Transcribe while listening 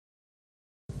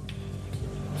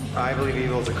I believe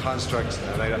evil is a construct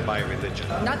made up by religion.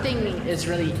 Nothing is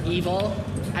really evil.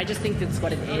 I just think that's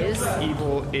what it is.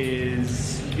 Evil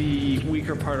is the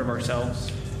weaker part of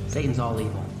ourselves. Satan's all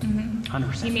evil.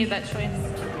 100%. He made that choice.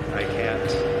 I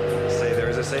can't say there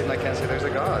is a Satan, I can't say there's a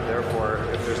God. Therefore,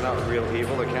 if there's not real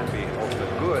evil, there can't be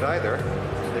ultimate good either.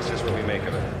 It's just what we make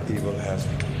of it. Evil has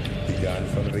begun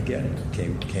from the beginning.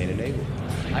 Cain and Abel.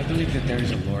 I believe that there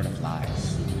is a Lord of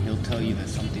lies. He'll tell you that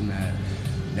something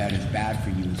that is bad for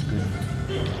you is good.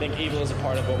 I think evil is a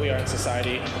part of what we are in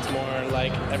society. It's more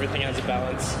like everything has a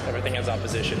balance, everything has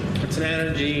opposition. It's an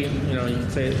energy, you can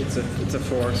say it's a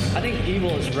force. I think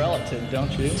evil is relative,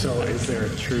 don't you? So is there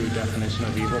a true definition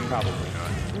of evil? Probably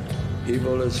not.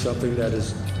 Evil is something that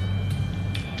is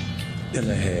in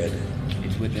the head.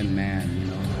 It's within man,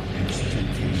 It's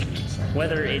temptation.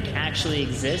 Whether it actually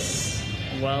exists,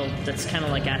 well, that's kind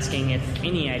of like asking if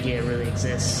any idea really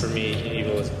exists. For me,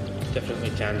 evil is definitely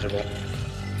tangible.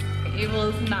 Evil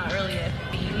is not really a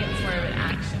thing, it's more of an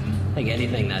action. I think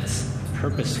anything that's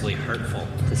purposefully hurtful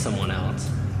to someone else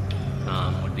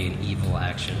would be an evil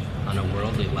action. On a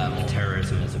worldly level,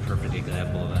 terrorism is a perfect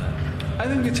example of that. I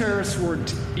think the terrorists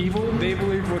weren't evil. They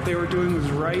believed what they were doing was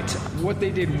right. What they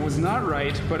did was not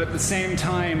right, but at the same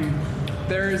time,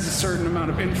 there is a certain amount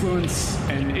of influence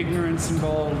and ignorance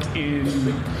involved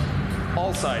in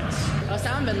all sides.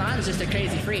 Osama bin Laden's just a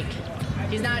crazy freak.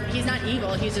 He's not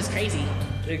evil, he's just crazy.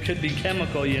 It could be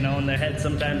chemical, in their head.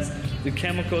 Sometimes the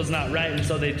chemical is not right, and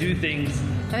so they do things.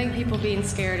 I think people being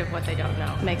scared of what they don't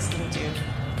know makes them do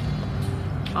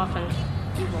often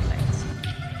evil things.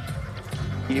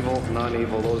 Evil,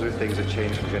 non-evil, those are things that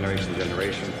change from generation to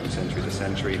generation, from century to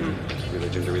century,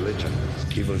 religion to religion.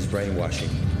 Evil is brainwashing,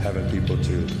 having people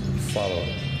to follow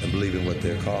and believe in what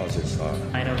their causes are.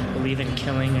 I don't believe in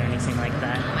killing or anything like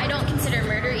that. I don't consider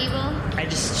murder evil. I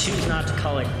just choose not to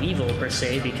call it evil per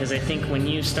se, because I think when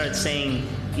you start saying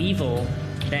evil,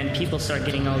 then people start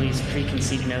getting all these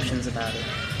preconceived notions about it.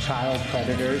 Child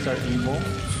predators are evil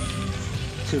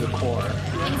to the core.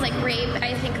 Things like rape,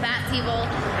 I think that's evil.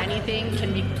 Anything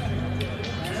can be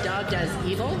dubbed as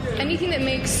evil. Anything that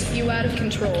makes you out of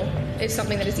control is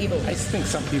something that is evil. I just think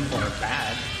some people are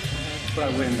bad, but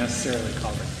I wouldn't necessarily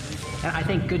call them evil. And I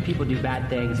think good people do bad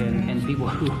things, and people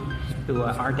who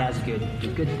aren't as good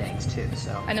do good things too.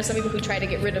 So I know some people who try to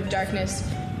get rid of darkness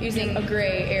using a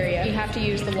gray area. You have to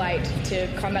use the light to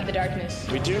combat the darkness.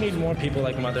 We do need more people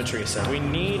like Mother Teresa. We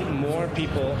need more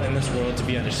people in this world to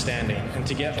be understanding. And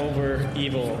to get over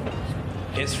evil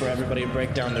is for everybody to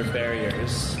break down their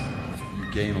barriers.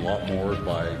 You gain a lot more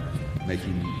by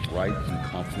making right and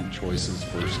confident choices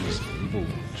versus evil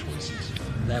choices.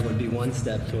 That would be one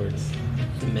step towards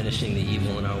diminishing the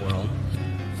evil in our world.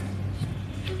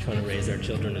 Trying to raise our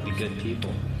children to be good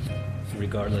people,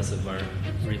 regardless of our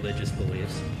religious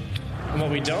beliefs. And what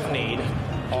we don't need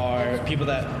are people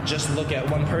that just look at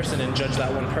one person and judge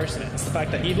that one person. It's the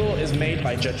fact that evil is made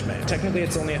by judgment. Technically,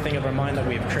 it's only a thing of our mind that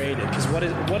we have created, because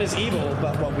what is evil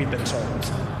but what we've been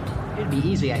told? it'd be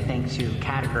easy, I think, to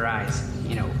categorize,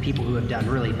 people who have done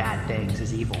really bad things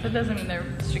as evil. That doesn't mean they're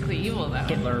strictly evil, though.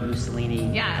 Hitler,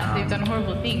 Mussolini. Yeah, they've done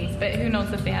horrible things, but who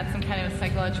knows if they had some kind of a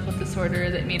psychological disorder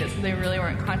that made it so they really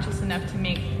weren't conscious enough to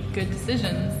make good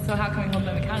decisions. So how can we hold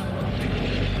them accountable?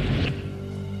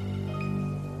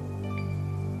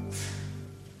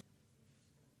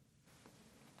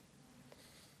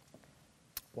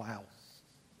 Wow.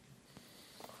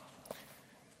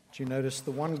 Did you notice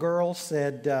the one girl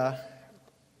said,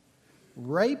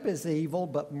 rape is evil,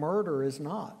 but murder is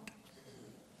not?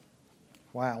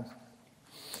 Wow.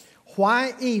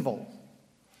 Why evil?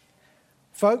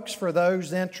 Folks, for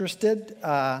those interested,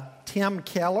 Tim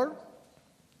Keller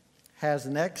has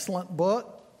an excellent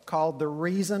book called The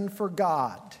Reason for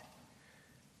God.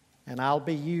 And I'll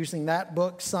be using that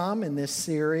book some in this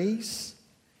series.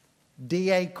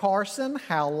 D.A. Carson,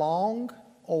 How Long,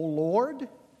 O Lord?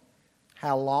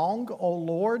 How Long, O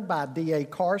Lord, by D.A.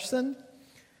 Carson.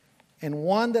 And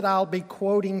one that I'll be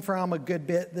quoting from a good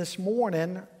bit this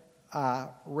morning,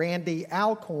 Randy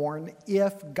Alcorn,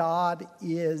 If God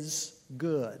is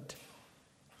Good.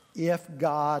 If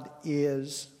God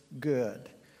is Good.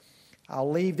 I'll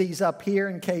leave these up here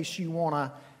in case you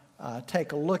want to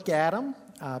take a look at them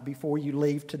before you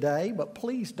leave today, but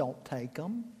please don't take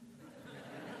them.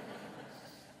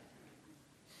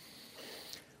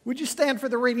 Would you stand for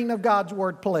the reading of God's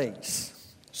Word, please?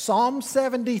 Psalm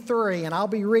 73, and I'll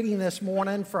be reading this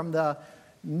morning from the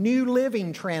New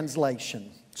Living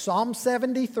Translation. Psalm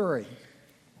 73.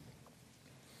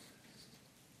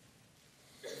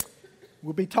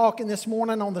 We'll be talking this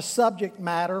morning on the subject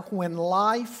matter, when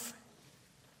life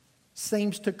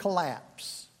seems to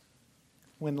collapse.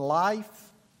 When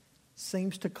life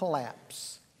seems to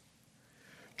collapse.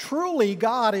 Truly,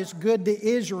 God is good to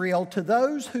Israel, to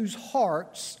those whose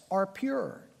hearts are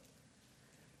pure.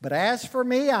 But as for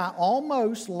me, I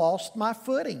almost lost my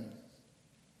footing.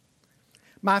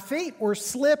 My feet were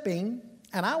slipping,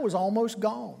 and I was almost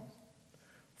gone.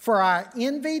 For I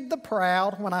envied the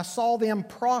proud when I saw them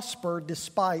prosper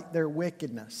despite their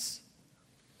wickedness.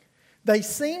 They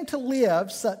seem to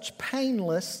live such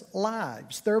painless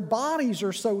lives. Their bodies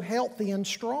are so healthy and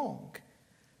strong.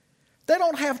 They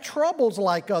don't have troubles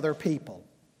like other people.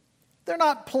 They're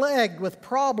not plagued with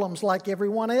problems like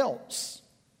everyone else.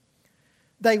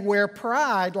 They wear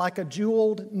pride like a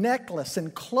jeweled necklace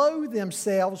and clothe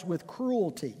themselves with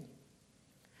cruelty.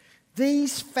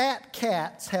 These fat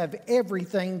cats have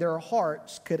everything their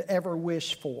hearts could ever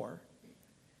wish for.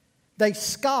 They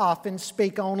scoff and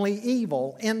speak only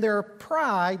evil. In their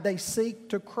pride, they seek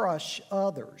to crush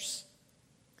others.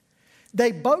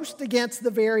 They boast against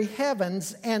the very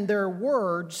heavens, and their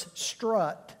words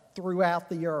strut throughout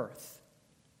the earth.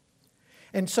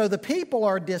 And so the people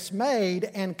are dismayed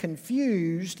and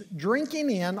confused, drinking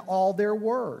in all their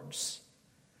words.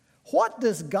 What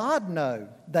does God know?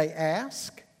 They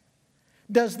ask.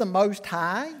 Does the Most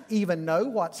High even know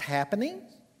what's happening?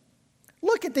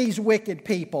 Look at these wicked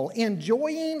people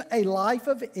enjoying a life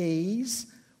of ease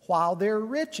while their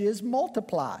riches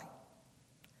multiply.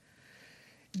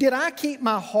 Did I keep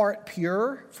my heart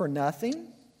pure for nothing?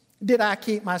 Did I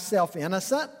keep myself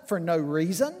innocent for no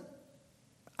reason?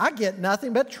 I get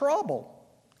nothing but trouble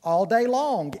all day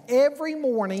long. Every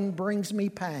morning brings me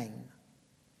pain.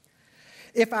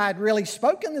 If I had really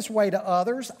spoken this way to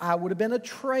others, I would have been a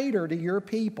traitor to your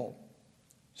people.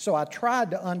 So I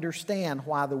tried to understand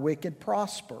why the wicked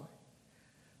prosper.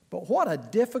 But what a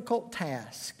difficult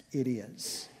task it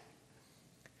is.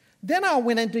 Then I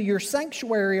went into your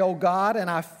sanctuary, O God, and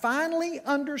I finally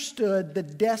understood the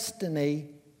destiny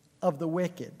of the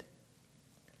wicked.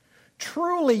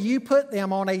 Truly, you put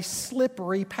them on a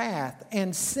slippery path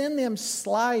and send them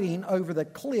sliding over the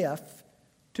cliff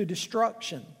to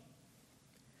destruction.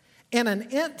 In an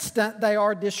instant, they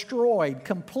are destroyed,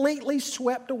 completely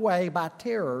swept away by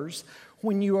terrors.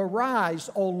 When you arise,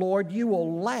 O Lord, you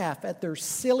will laugh at their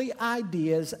silly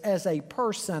ideas as a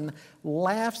person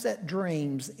laughs at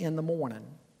dreams in the morning.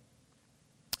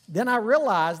 Then I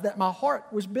realized that my heart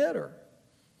was bitter,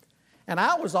 and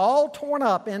I was all torn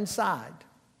up inside.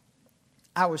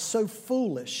 I was so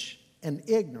foolish and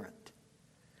ignorant.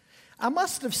 I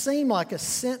must have seemed like a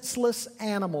senseless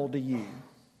animal to you.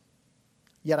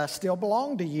 Yet I still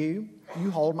belong to you.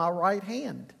 You hold my right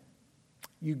hand.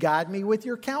 You guide me with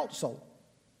your counsel,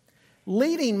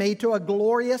 leading me to a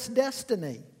glorious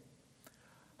destiny.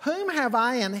 Whom have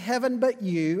I in heaven but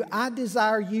you? I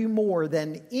desire you more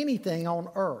than anything on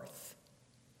earth.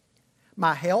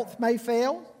 My health may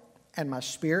fail, and my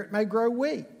spirit may grow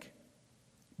weak.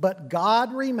 But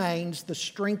God remains the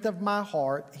strength of my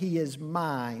heart. He is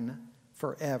mine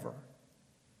forever.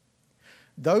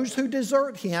 Those who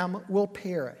desert him will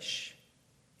perish,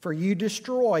 for you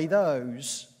destroy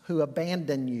those who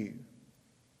abandon you.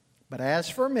 But as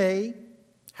for me,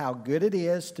 how good it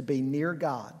is to be near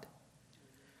God.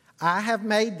 I have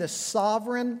made the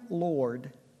sovereign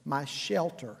Lord my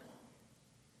shelter,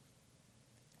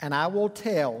 and I will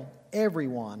tell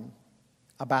everyone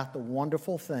about the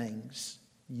wonderful things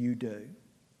you do.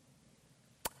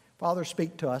 Father,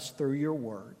 speak to us through your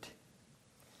word.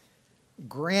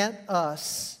 Grant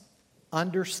us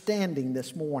understanding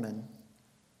this morning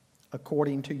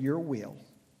according to your will.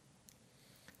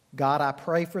 God, I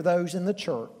pray for those in the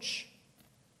church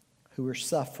who are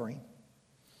suffering.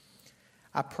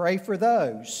 I pray for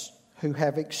those who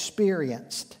have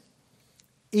experienced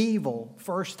evil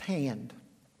firsthand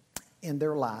in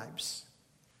their lives,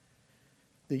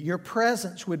 that your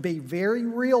presence would be very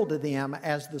real to them,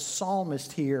 as the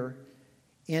psalmist here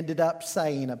ended up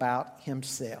saying about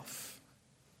himself,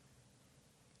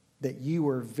 that you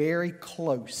were very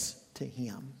close to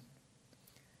him.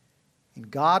 And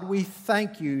God, we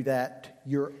thank you that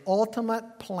your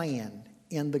ultimate plan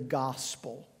in the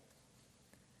gospel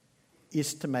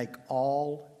is to make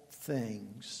all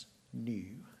things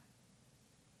new.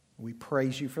 We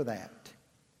praise you for that.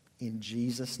 In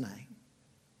Jesus' name,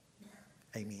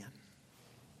 amen.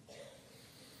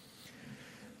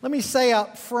 Let me say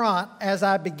up front as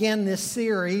I begin this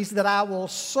series that I will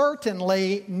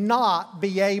certainly not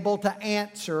be able to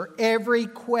answer every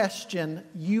question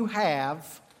you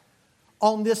have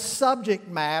on this subject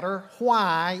matter,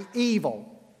 why evil?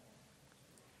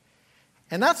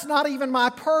 And that's not even my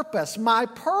purpose. My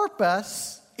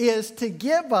purpose is to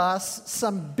give us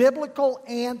some biblical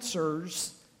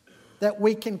answers that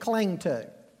we can cling to.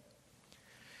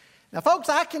 Now, folks,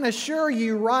 I can assure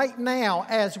you right now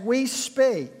as we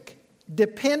speak,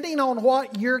 depending on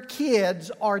what your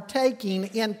kids are taking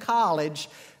in college,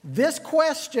 this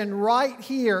question right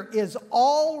here is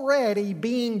already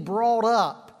being brought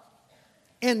up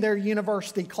in their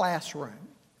university classroom.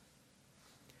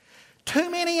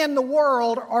 Too many in the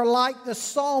world are like the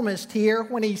psalmist here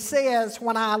when he says,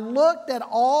 when I looked at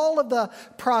all of the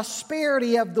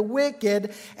prosperity of the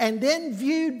wicked and then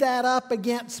viewed that up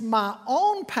against my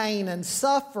own pain and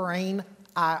suffering,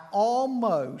 I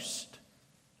almost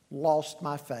lost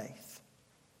my faith.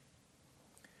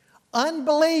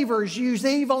 Unbelievers use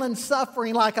evil and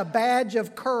suffering like a badge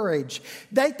of courage.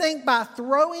 They think by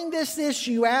throwing this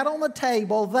issue out on the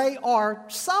table, they are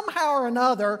somehow or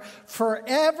another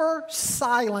forever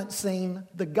silencing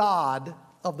the God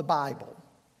of the Bible.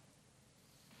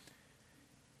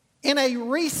 In a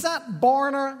recent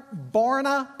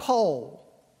Barna poll,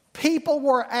 people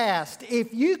were asked,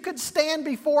 if you could stand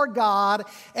before God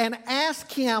and ask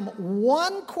Him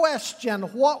one question,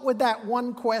 what would that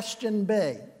one question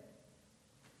be?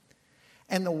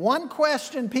 And the one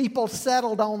question people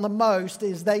settled on the most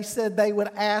is they said they would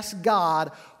ask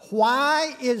God,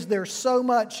 why is there so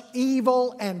much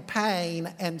evil and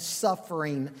pain and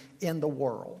suffering in the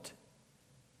world?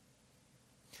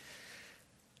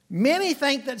 Many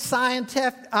think that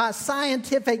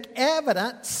scientific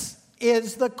evidence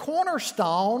is the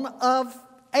cornerstone of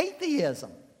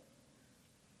atheism.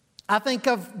 I think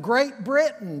of Great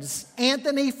Britain's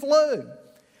Anthony Flew.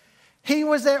 He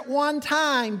was at one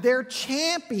time their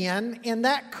champion in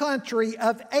that country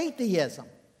of atheism.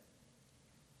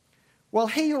 Well,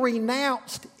 he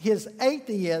renounced his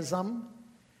atheism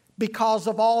because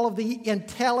of all of the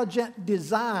intelligent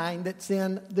design that's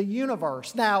in the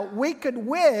universe. Now, we could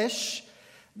wish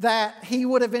that he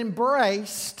would have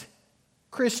embraced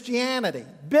Christianity,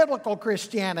 biblical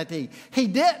Christianity. He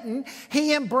didn't.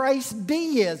 He embraced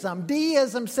deism.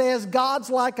 Deism says God's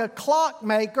like a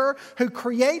clockmaker who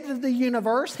created the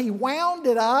universe. He wound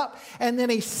it up, and then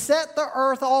He set the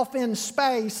earth off in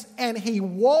space, and He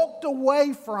walked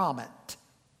away from it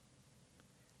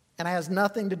and has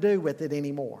nothing to do with it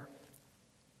anymore.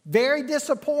 Very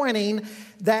disappointing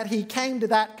that he came to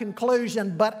that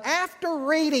conclusion. But after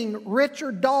reading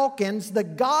Richard Dawkins' The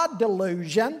God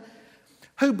Delusion,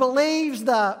 who believes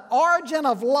the origin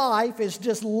of life is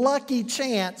just lucky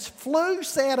chance, Flew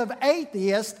said of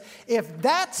atheists, if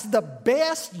that's the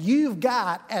best you've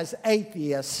got as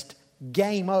atheist,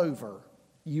 game over.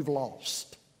 You've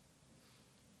lost.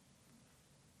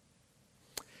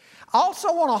 I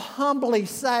also want to humbly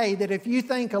say that if you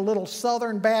think a little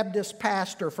Southern Baptist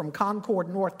pastor from Concord,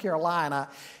 North Carolina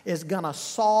is going to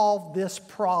solve this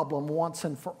problem once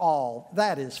and for all,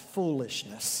 that is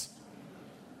foolishness.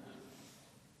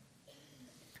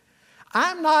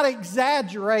 I'm not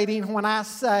exaggerating when I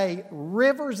say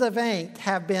rivers of ink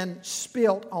have been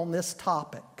spilt on this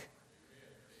topic.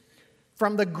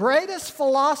 From the greatest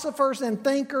philosophers and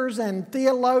thinkers and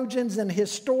theologians and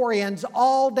historians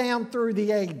all down through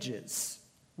the ages.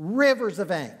 Rivers of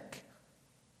ink.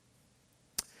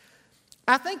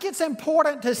 I think it's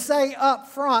important to say up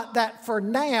front that for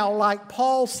now, like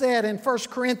Paul said in 1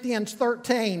 Corinthians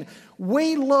 13,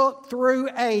 we look through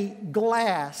a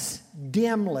glass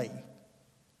dimly.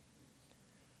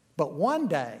 But one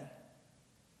day,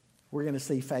 we're going to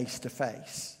see face to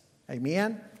face.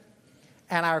 Amen?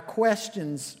 And our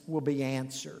questions will be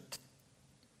answered.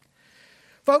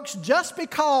 Folks, just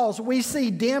because we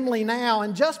see dimly now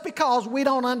and just because we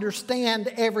don't understand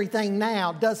everything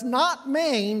now does not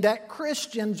mean that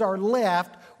Christians are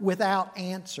left without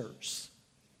answers.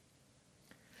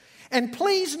 And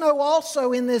please know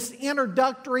also in this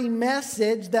introductory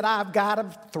message that I've got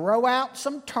to throw out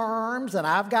some terms and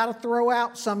I've got to throw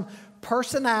out some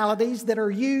personalities that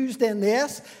are used in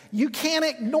this. You can't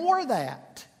ignore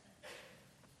that.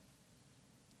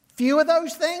 Few of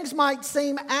those things might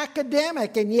seem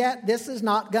academic, and yet this is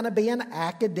not going to be an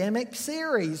academic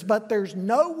series. But there's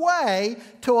no way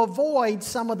to avoid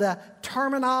some of the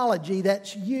terminology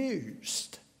that's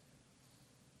used.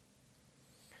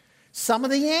 Some of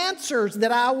the answers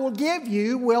that I will give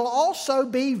you will also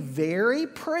be very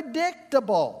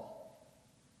predictable.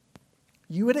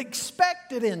 You would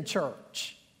expect it in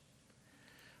church.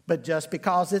 But just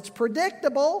because it's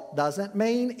predictable doesn't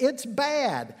mean it's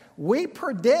bad. We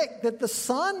predict that the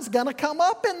sun's going to come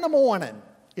up in the morning.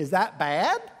 Is that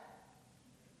bad?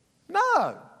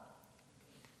 No.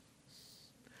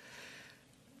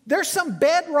 There's some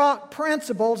bedrock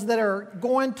principles that are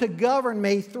going to govern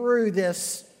me through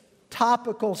this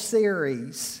topical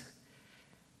series.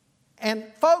 And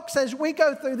folks, as we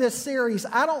go through this series,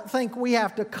 I don't think we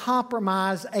have to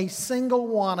compromise a single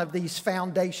one of these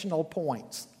foundational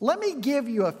points. Let me give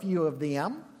you a few of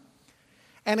them.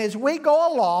 And as we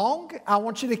go along, I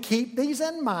want you to keep these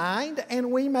in mind,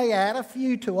 and we may add a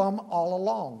few to them all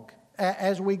along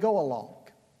as we go along.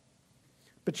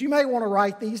 But you may want to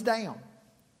write these down.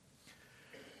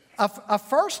 A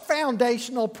first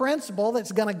foundational principle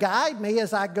that's going to guide me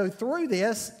as I go through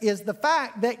this is the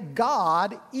fact that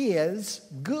God is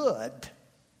good.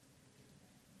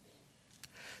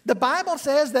 The Bible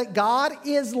says that God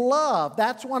is love.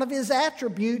 That's one of His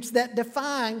attributes that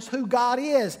defines who God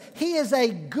is. He is a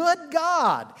good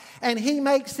God, and He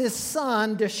makes His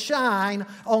sun to shine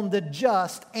on the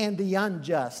just and the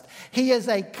unjust. He is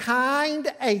a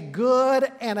kind, a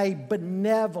good, and a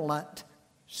benevolent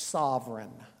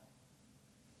sovereign.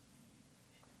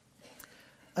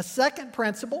 A second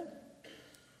principle,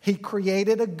 He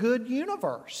created a good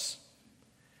universe.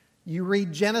 You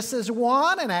read Genesis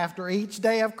 1, and after each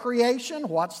day of creation,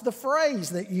 what's the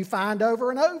phrase that you find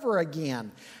over and over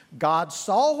again? God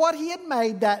saw what He had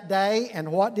made that day,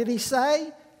 and what did He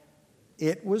say?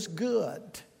 It was good.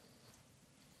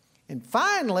 And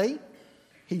finally,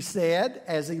 He said,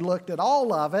 as He looked at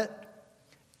all of it,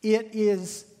 it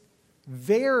is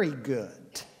very good.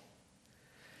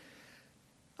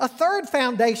 A third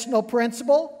foundational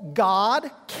principle,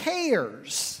 God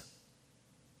cares.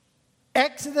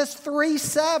 Exodus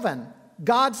 3:7,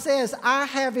 God says, I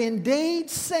have indeed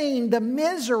seen the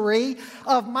misery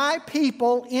of my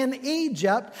people in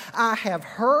Egypt. I have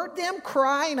heard them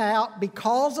crying out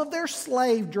because of their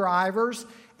slave drivers,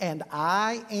 and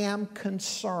I am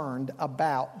concerned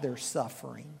about their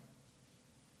suffering.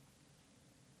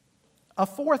 A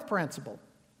fourth principle,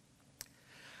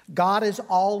 God is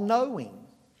all-knowing.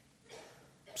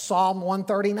 Psalm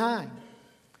 139.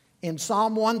 In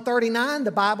Psalm 139,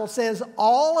 the Bible says,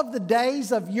 all of the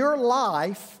days of your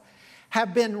life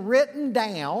have been written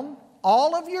down.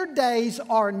 All of your days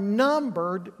are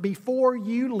numbered before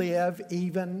you live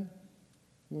even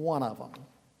one of them.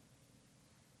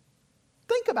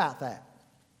 Think about that.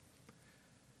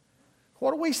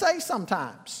 What do we say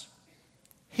sometimes?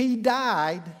 He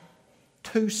died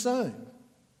too soon.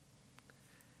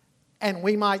 And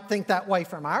we might think that way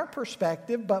from our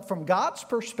perspective, but from God's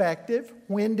perspective,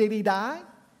 when did He die?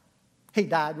 He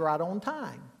died right on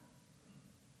time.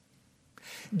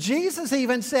 Jesus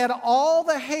even said, all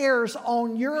the hairs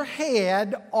on your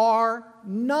head are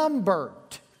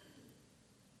numbered.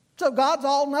 So God's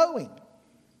all-knowing.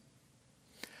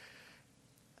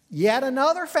 Yet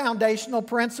another foundational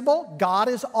principle, God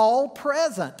is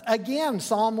all-present. Again,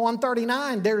 Psalm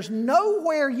 139, there's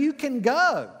nowhere you can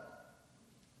go.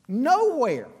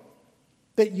 Nowhere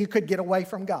that you could get away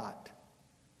from God.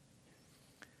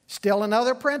 Still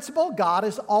another principle, God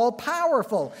is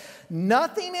all-powerful.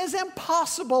 Nothing is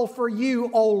impossible for you,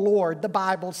 O Lord, the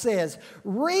Bible says.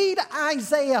 Read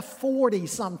Isaiah 40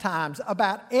 sometimes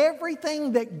about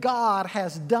everything that God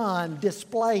has done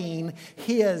displaying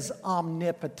His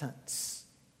omnipotence.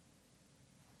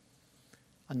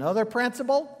 Another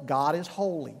principle, God is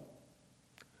holy.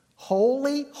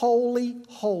 Holy, holy,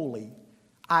 holy.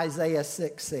 Isaiah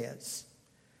 6 says.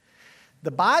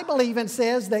 The Bible even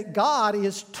says that God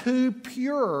is too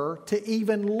pure to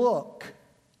even look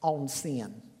on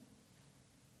sin.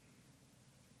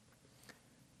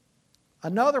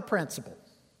 Another principle.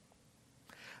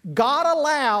 God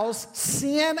allows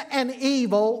sin and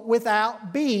evil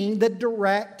without being the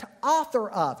direct author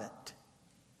of it.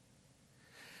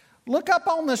 Look up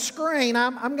on the screen.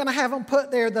 I'm going to have them put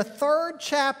there the third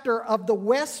chapter of the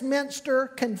Westminster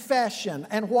Confession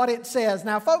and what it says.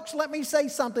 Now, folks, let me say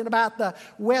something about the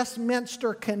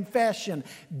Westminster Confession.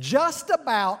 Just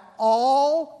about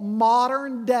all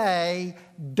modern day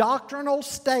doctrinal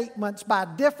statements by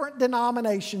different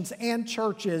denominations and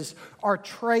churches are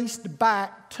traced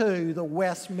back to the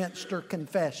Westminster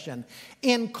Confession,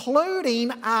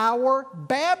 including our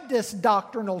Baptist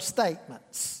doctrinal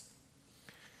statements.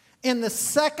 In the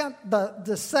second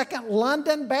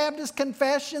London Baptist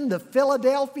Confession, the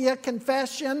Philadelphia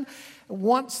Confession,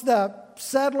 once the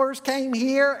settlers came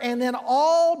here, and then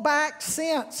all back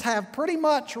since have pretty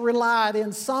much relied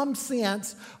in some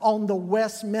sense on the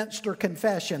Westminster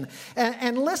Confession.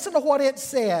 And listen to what it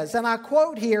says, and I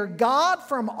quote here, God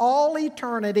from all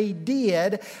eternity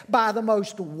did, by the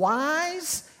most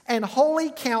wise and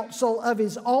holy counsel of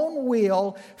His own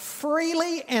will,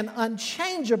 freely and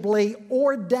unchangeably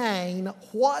ordain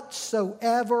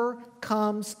whatsoever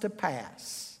comes to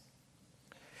pass.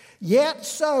 Yet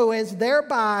so as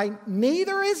thereby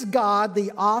neither is God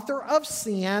the author of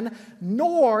sin,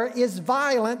 nor is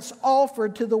violence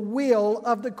offered to the will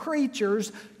of the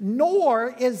creatures,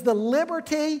 nor is the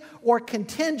liberty or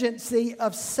contingency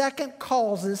of second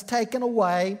causes taken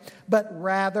away, but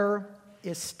rather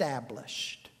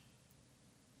established.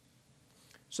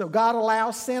 So God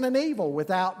allows sin and evil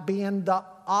without being the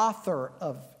author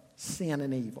of sin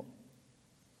and evil.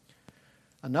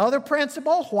 Another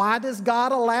principle, why does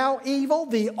God allow evil?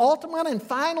 The ultimate and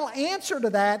final answer to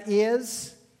that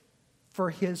is for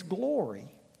His glory.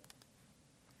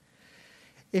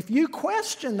 If you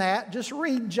question that, just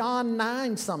read John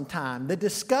 9 sometime. The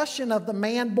discussion of the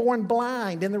man born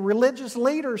blind, and the religious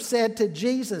leaders said to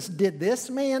Jesus, did this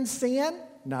man sin?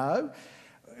 No.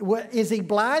 Is he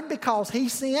blind because he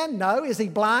sinned? No. Is he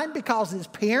blind because his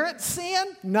parents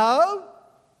sinned? No.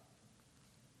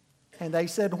 And they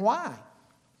said, why?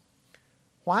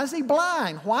 Why is he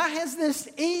blind? Why has this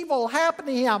evil happened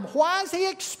to him? Why is he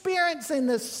experiencing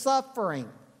this suffering?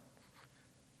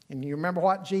 And you remember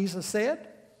what Jesus said?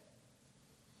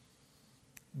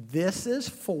 This is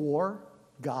for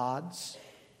God's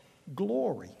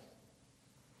glory.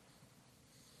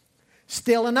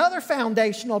 Still another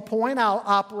foundational point I'll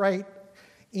operate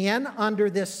in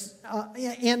this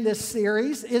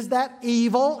series is that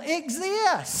evil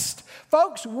exists.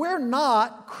 Folks, we're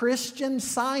not Christian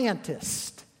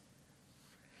scientists.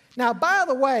 Now, by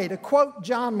the way, to quote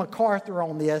John MacArthur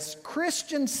on this,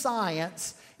 Christian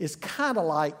science is kind of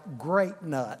like grape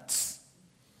nuts.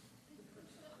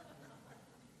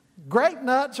 Grape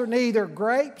nuts are neither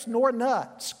grapes nor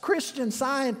nuts. Christian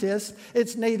scientists,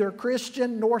 it's neither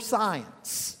Christian nor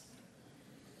science.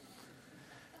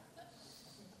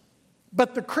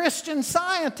 But the Christian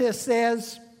scientist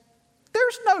says,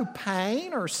 there's no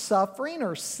pain or suffering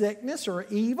or sickness or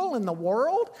evil in the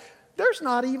world. There's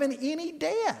not even any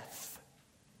death.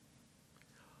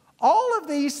 All of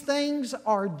these things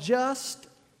are just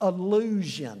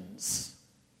illusions.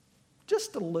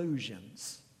 Just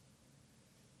illusions.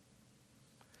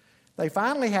 They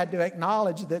finally had to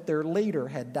acknowledge that their leader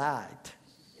had died.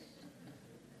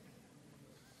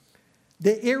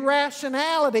 The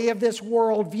irrationality of this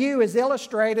worldview is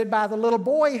illustrated by the little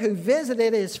boy who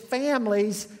visited his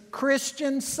family's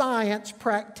Christian Science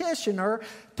practitioner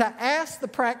to ask the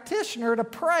practitioner to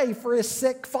pray for his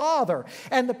sick father.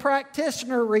 And the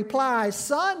practitioner replies,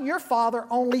 "Son, your father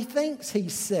only thinks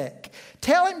he's sick.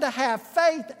 Tell him to have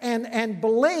faith and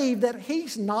believe that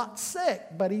he's not sick,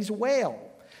 but he's well."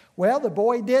 Well, the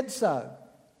boy did so.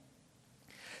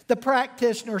 The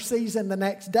practitioner sees him the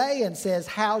next day and says,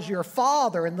 "How's your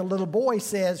father?" And the little boy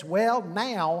says, "Well,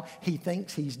 now he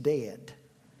thinks he's dead."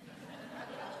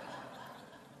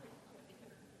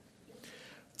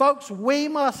 Folks, we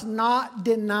must not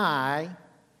deny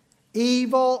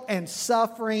evil and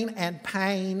suffering and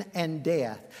pain and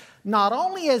death. Not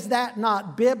only is that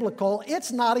not biblical,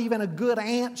 it's not even a good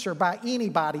answer by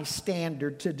anybody's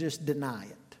standard to just deny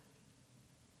it.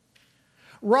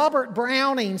 Robert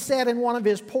Browning said in one of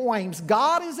his poems,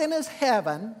 "God is in his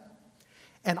heaven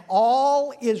and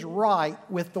all is right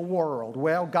with the world."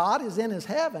 Well, God is in his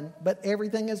heaven, but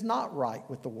everything is not right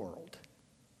with the world.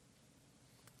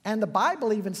 And the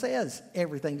Bible even says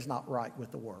everything's not right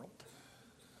with the world.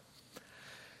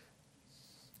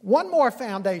 One more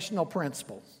foundational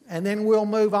principle, and then we'll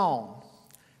move on.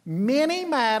 Many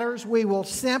matters we will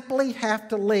simply have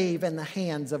to leave in the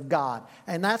hands of God.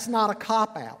 And that's not a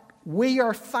cop-out. We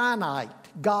are finite.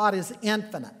 God is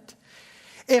infinite.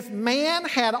 If man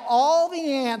had all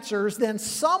the answers, then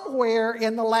somewhere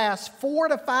in the last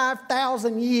 4,000 to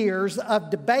 5,000 years of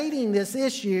debating this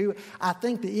issue, I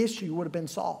think the issue would have been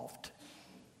solved.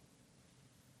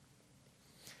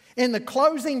 In the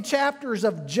closing chapters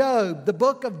of Job, the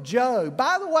book of Job,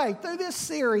 by the way, through this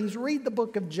series, read the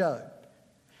book of Job.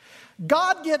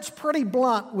 God gets pretty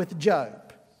blunt with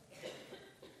Job.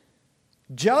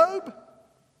 Job,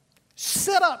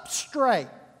 sit up straight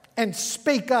and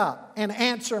speak up and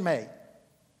answer me.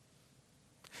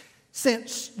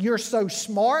 Since you're so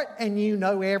smart and you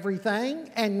know everything,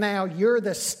 and now you're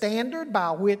the standard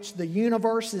by which the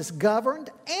universe is governed,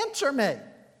 answer me.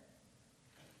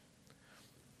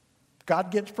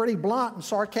 God gets pretty blunt and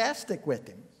sarcastic with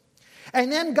him. And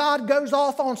then God goes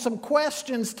off on some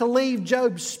questions to leave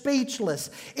Job speechless.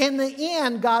 In the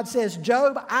end, God says,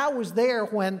 Job, I was there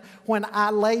when I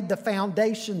laid the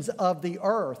foundations of the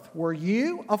earth. Were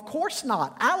you? Of course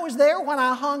not. I was there when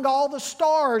I hung all the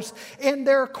stars in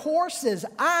their courses.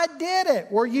 I did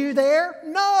it. Were you there?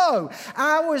 No.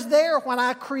 I was there when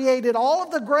I created all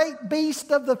of the great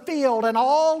beasts of the field and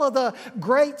all of the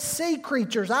great sea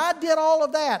creatures. I did all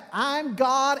of that. I'm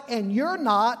God and you're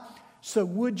not. So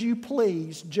would you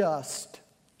please just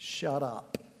shut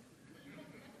up?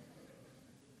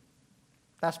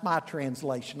 That's my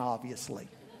translation, obviously.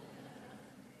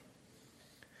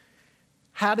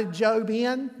 How did Job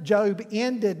end? Job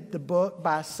ended the book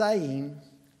by saying,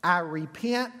 I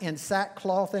repent in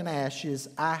sackcloth and ashes.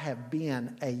 I have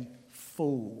been a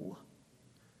fool.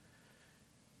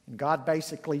 And God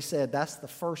basically said, that's the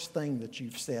first thing that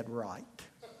you've said right.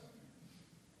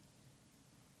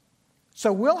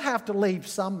 So we'll have to leave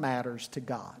some matters to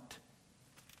God.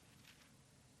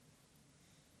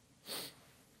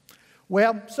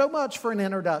 Well, so much for an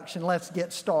introduction. Let's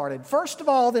get started. First of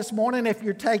all, this morning, if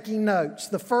you're taking notes,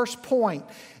 the first point,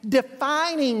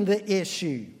 defining the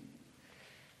issue.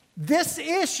 This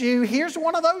issue, here's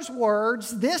one of those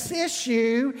words, this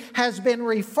issue has been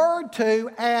referred to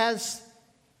as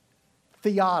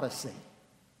theodicy.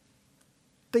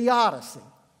 Theodicy.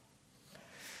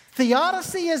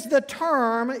 Theodicy is the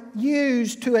term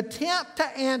used to attempt to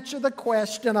answer the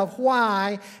question of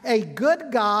why a good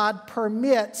God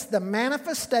permits the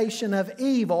manifestation of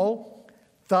evil,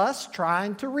 thus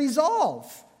trying to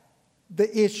resolve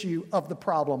the issue of the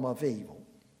problem of evil.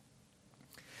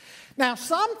 Now,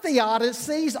 some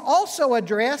theodicies also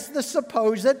address the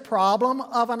supposed problem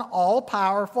of an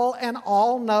all-powerful and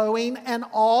all-knowing and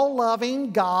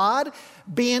all-loving God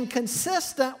being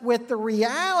consistent with the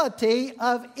reality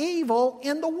of evil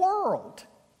in the world.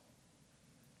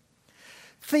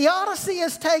 Theodicy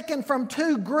is taken from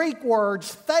two Greek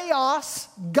words, theos,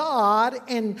 God,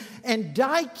 and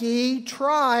dike,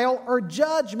 trial or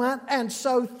judgment. And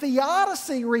so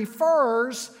theodicy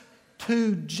refers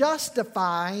to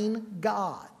justifying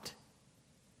God.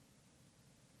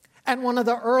 And one of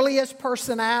the earliest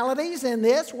personalities in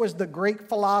this was the Greek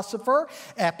philosopher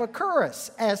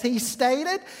Epicurus. As he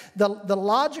stated, the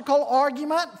logical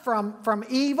argument from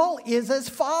evil is as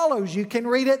follows. You can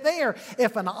read it there.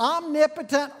 If an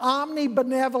omnipotent,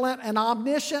 omnibenevolent, and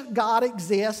omniscient God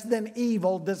exists, then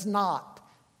evil does not.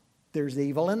 There's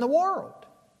evil in the world.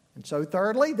 And so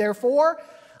thirdly, therefore,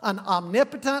 an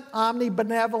omnipotent,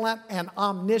 omnibenevolent, and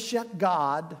omniscient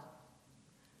God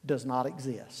does not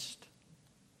exist.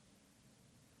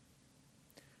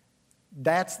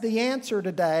 That's the answer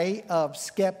today of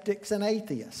skeptics and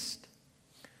atheists.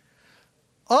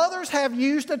 Others have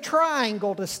used a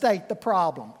triangle to state the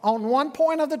problem. On one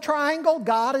point of the triangle,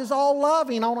 God is all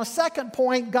loving. On a second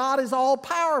point, God is all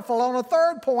powerful. On a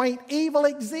third point, evil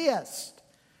exists.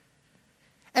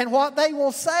 And what they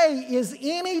will say is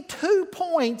any 2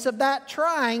 points of that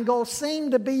triangle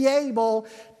seem to be able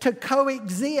to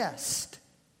coexist.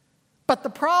 But the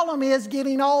problem is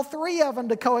getting all three of them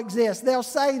to coexist. They'll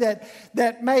say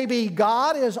that maybe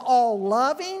God is all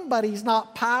loving, but He's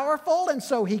not powerful, and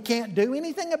so He can't do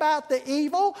anything about the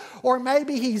evil. Or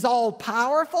maybe He's all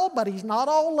powerful, but He's not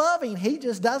all loving. He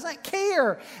just doesn't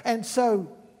care. And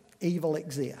so evil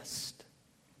exists.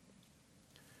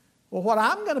 Well, what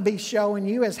I'm going to be showing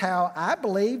you is how I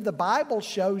believe the Bible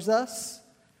shows us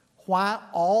why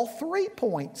all 3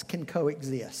 points can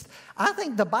coexist. I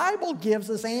think the Bible gives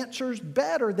us answers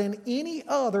better than any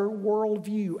other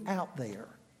worldview out there.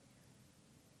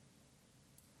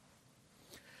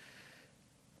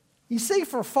 You see,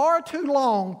 for far too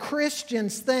long,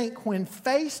 Christians think when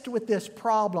faced with this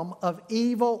problem of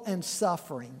evil and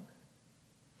suffering,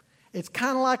 it's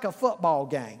kind of like a football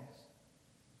game.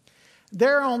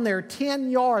 They're on their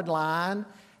 10-yard line,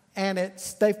 and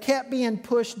they've kept being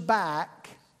pushed back.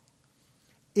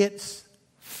 It's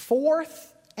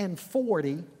 4th and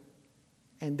 40,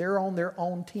 and they're on their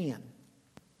own 10.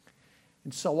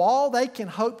 And so all they can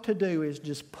hope to do is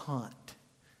just punt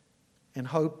and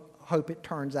hope it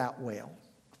turns out well.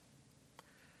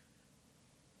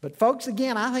 But folks,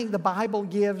 again, I think the Bible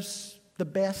gives the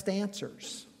best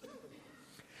answers.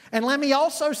 And let me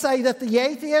also say that the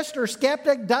atheist or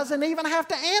skeptic doesn't even have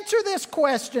to answer this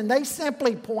question. They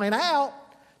simply point out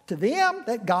to them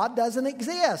that God doesn't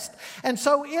exist. And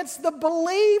so it's the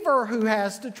believer who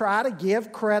has to try to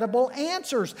give credible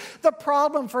answers. The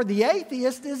problem for the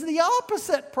atheist is the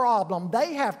opposite problem.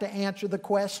 They have to answer the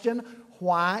question,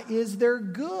 why is there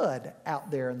good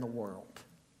out there in the world?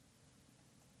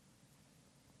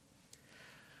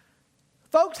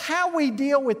 Folks, how we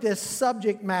deal with this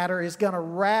subject matter is going to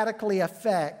radically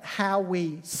affect how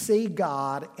we see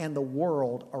God and the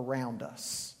world around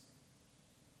us.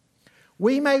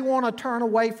 We may want to turn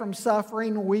away from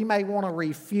suffering. We may want to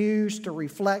refuse to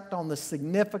reflect on the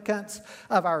significance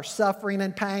of our suffering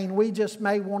and pain. We just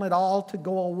may want it all to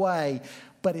go away.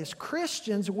 But as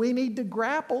Christians, we need to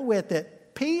grapple with it.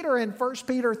 Peter in 1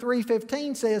 Peter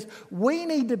 3:15 says, we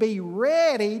need to be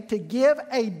ready to give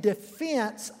a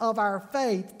defense of our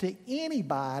faith to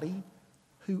anybody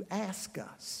who asks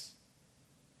us.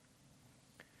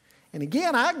 And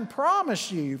again, I can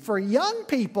promise you, for young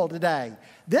people today,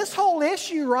 this whole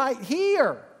issue right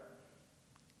here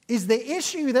is the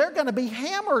issue they're going to be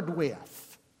hammered with.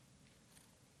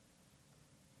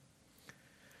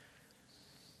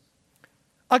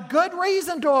 A good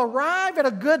reason to arrive at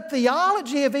a good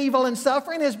theology of evil and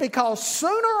suffering is because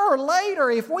sooner or later,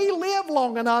 if we live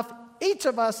long enough, each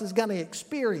of us is going to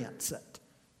experience it.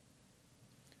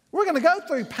 We're going to go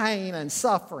through pain and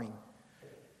suffering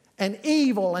and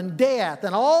evil and death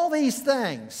and all these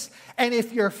things. And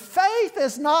if your faith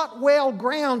is not well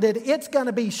grounded, it's going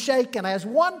to be shaken. As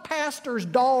one pastor's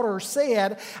daughter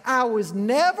said, I was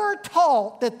never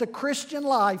taught that the Christian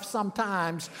life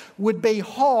sometimes would be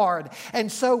hard.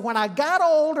 And so when I got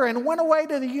older and went away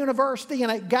to the university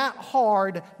and it got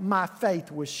hard, my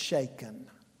faith was shaken.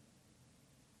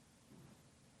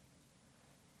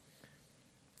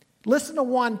 Listen to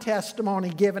one testimony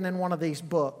given in one of these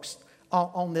books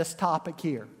on this topic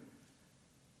here.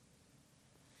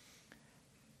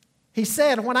 He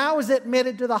said, when I was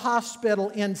admitted to the hospital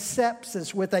in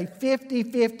sepsis with a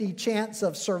 50-50 chance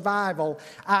of survival,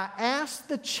 I asked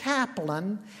the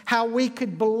chaplain how we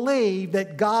could believe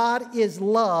that God is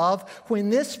love when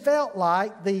this felt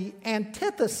like the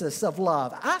antithesis of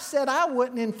love. I said I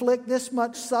wouldn't inflict this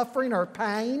much suffering or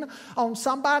pain on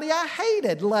somebody I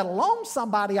hated, let alone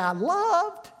somebody I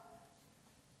loved.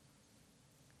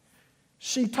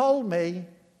 She told me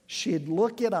she'd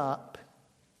look it up,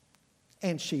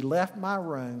 and she left my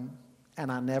room,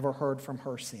 and I never heard from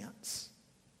her since.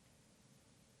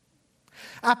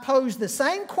 I posed the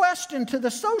same question to the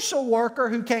social worker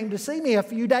who came to see me a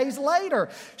few days later.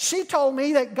 She told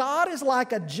me that God is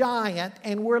like a giant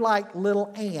and we're like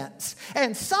little ants.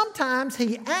 And sometimes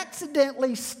He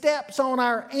accidentally steps on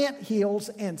our anthills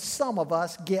and some of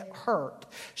us get hurt.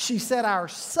 She said our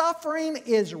suffering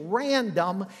is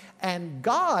random and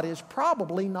God is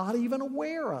probably not even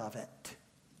aware of it.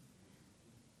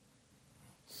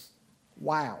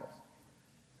 Wow.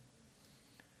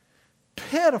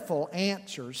 Pitiful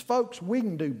answers. Folks, we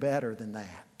can do better than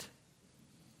that.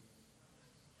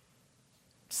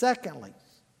 Secondly,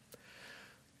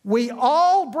 we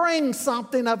all bring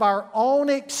something of our own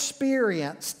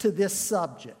experience to this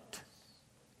subject.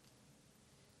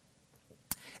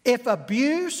 If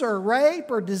abuse or rape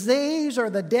or disease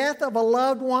or the death of a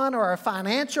loved one or a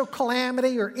financial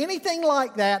calamity or anything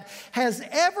like that has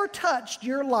ever touched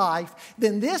your life,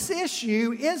 then this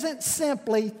issue isn't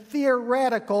simply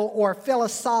theoretical or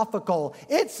philosophical.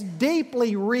 It's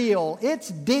deeply real. It's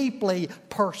deeply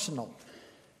personal.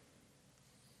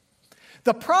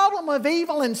 The problem of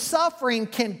evil and suffering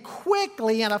can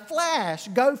quickly, in a flash,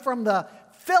 go from the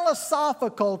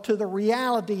philosophical to the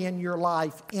reality in your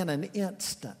life in an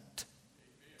instant.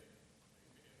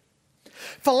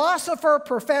 Philosopher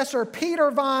Professor Peter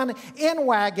von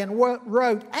Inwagen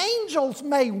wrote, angels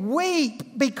may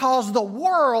weep because the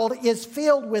world is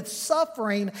filled with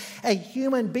suffering. A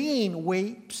human being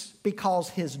weeps because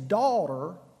his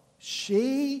daughter,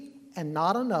 she and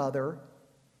not another,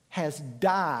 has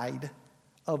died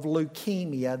of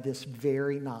leukemia this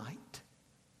very night.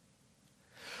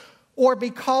 Or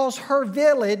because her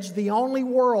village, the only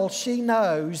world she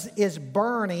knows, is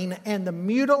burning and the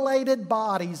mutilated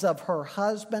bodies of her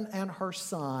husband and her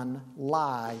son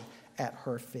lie at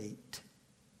her feet.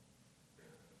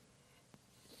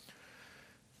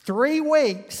 3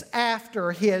 weeks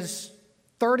after his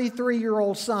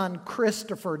 33-year-old son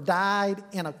Christopher died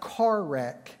in a car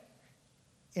wreck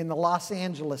in the Los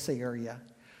Angeles area,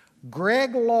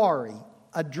 Greg Laurie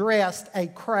addressed a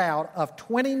crowd of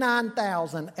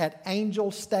 29,000 at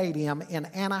Angel Stadium in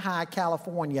Anaheim,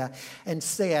 California, and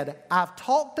said, I've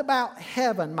talked about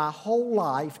heaven my whole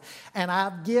life, and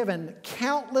I've given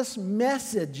countless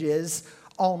messages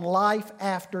on life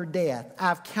after death.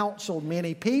 I've counseled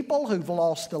many people who've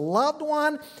lost a loved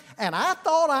one, and I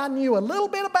thought I knew a little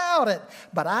bit about it,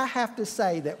 but I have to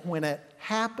say that when it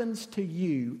happens to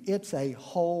you, it's a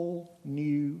whole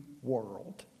new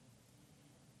world.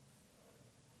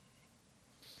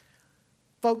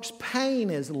 Folks, pain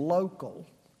is local.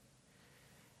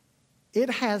 It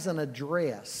has an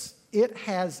address, it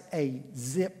has a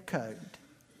zip code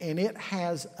and it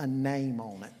has a name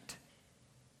on it.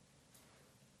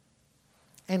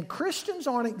 And Christians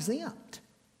aren't exempt.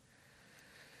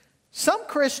 Some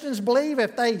Christians believe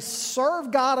if they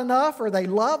serve God enough or they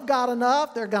love God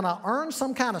enough, they're going to earn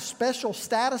some kind of special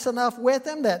status enough with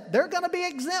Him that they're going to be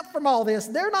exempt from all this.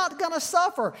 They're not going to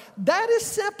suffer. That is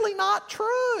simply not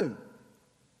true.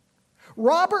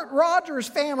 Robert Rogers'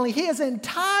 family, his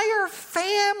entire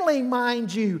family,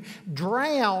 mind you,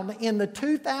 drowned in the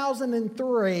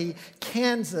 2003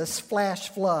 Kansas flash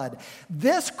flood.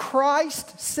 This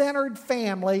Christ-centered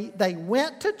family, they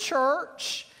went to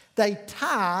church, they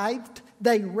tithed,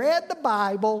 they read the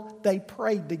Bible, they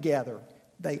prayed together.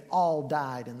 They all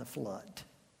died in the flood.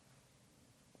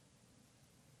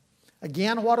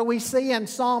 Again, what do we see in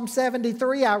Psalm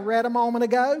 73? I read a moment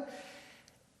ago.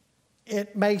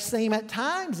 It may seem at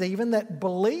times even that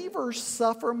believers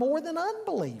suffer more than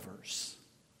unbelievers.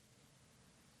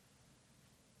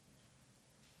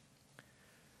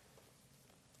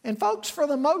 And folks, for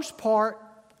the most part,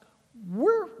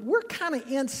 we're kind of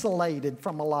insulated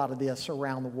from a lot of this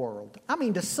around the world. I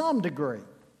mean, to some degree.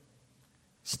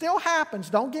 Still happens,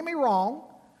 don't get me wrong,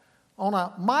 on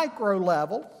a micro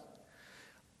level.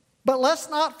 But let's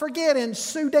not forget, in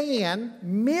Sudan,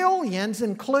 millions,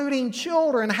 including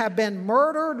children, have been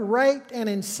murdered, raped, and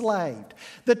enslaved.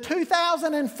 The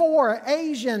 2004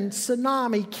 Asian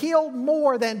tsunami killed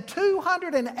more than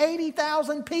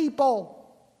 280,000 people.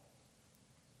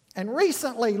 And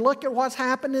recently, look at what's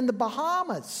happened in the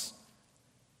Bahamas.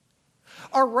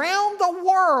 Around the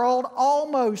world,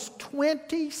 almost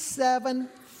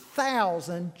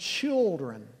 27,000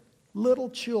 children,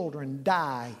 little children,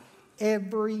 die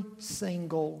every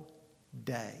single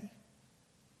day.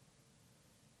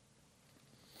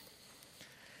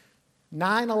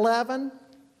 9/11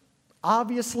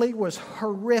 obviously was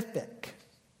horrific.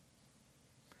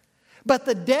 But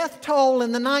the death toll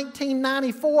in the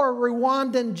 1994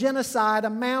 Rwandan genocide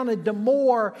amounted to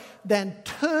more than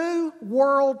 2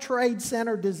 World Trade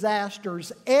Center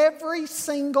disasters every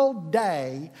single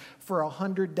day for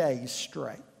 100 days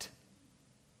straight.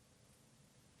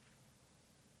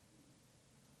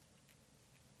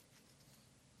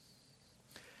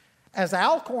 As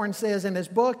Alcorn says in his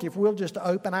book, if we'll just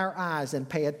open our eyes and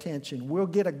pay attention, we'll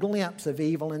get a glimpse of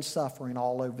evil and suffering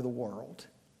all over the world.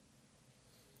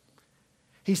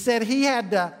 He said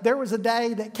there was a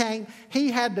day that came,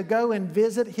 he had to go and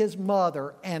visit his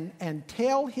mother and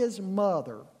tell his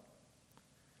mother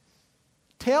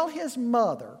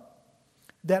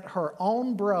that her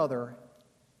own brother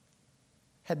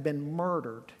had been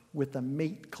murdered with a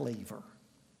meat cleaver.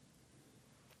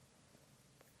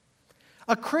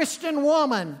 A Christian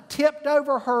woman tipped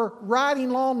over her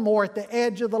riding lawnmower at the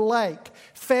edge of the lake,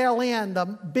 fell in, the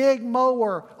big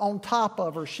mower on top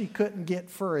of her, she couldn't get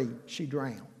free, she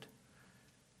drowned.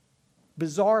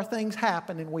 Bizarre things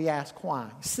happen and we ask why.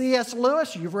 C.S.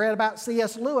 Lewis, you've read about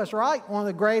C.S. Lewis, right? One of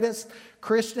the greatest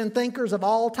Christian thinkers of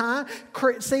all time.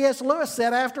 C.S. Lewis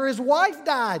said after his wife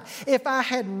died, if I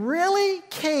had really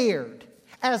cared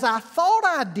as I thought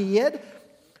I did,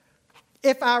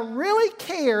 if I really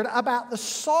cared about the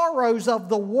sorrows of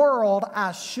the world,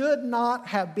 I should not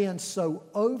have been so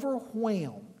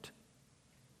overwhelmed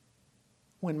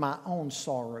when my own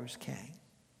sorrows came.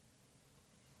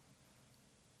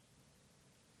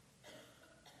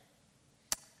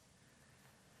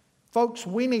 Folks,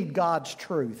 we need God's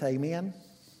truth, amen?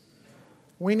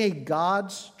 We need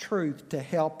God's truth to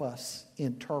help us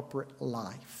interpret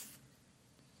life.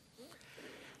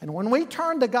 And when we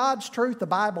turn to God's truth, the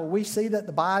Bible, we see that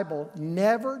the Bible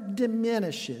never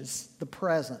diminishes the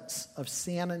presence of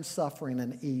sin and suffering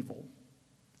and evil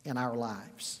in our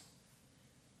lives.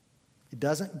 It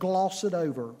doesn't gloss it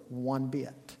over one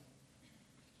bit.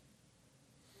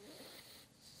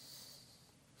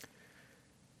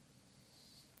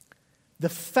 The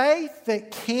faith that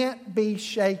can't be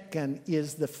shaken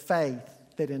is the faith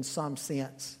that in some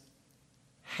sense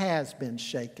has been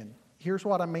shaken. Here's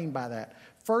what I mean by that.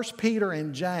 1 Peter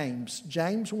and James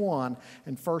 1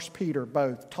 and 1 Peter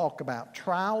both talk about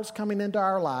trials coming into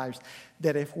our lives,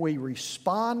 that if we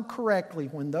respond correctly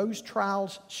when those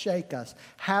trials shake us,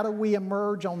 how do we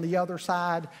emerge on the other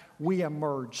side? We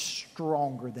emerge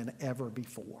stronger than ever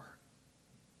before.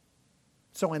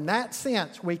 So in that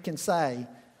sense, we can say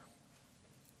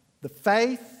the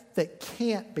faith that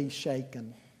can't be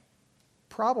shaken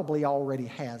probably already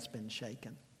has been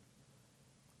shaken.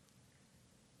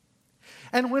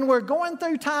 And when we're going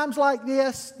through times like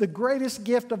this, the greatest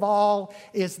gift of all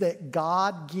is that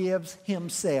God gives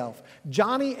Himself.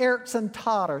 Johnny Erickson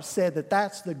Totter said that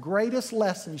that's the greatest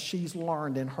lesson she's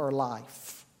learned in her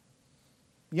life.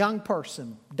 young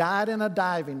person, died in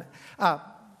a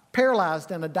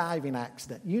paralyzed in a diving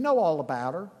accident. You know all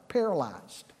about her,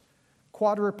 paralyzed,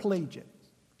 quadriplegic,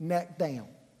 neck down.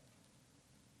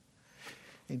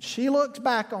 And she looks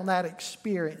back on that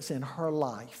experience in her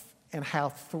life and how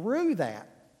through that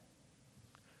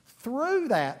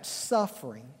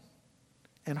suffering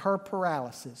and her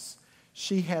paralysis,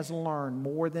 she has learned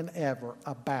more than ever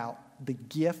about the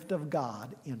gift of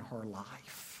God in her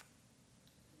life.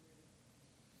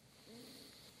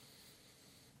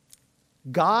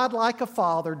 God, like a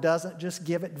father, doesn't just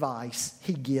give advice,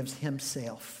 He gives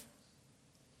Himself.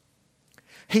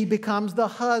 He becomes the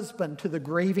husband to the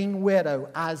grieving widow,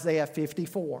 Isaiah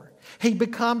 54. He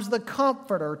becomes the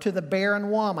comforter to the barren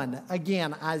woman,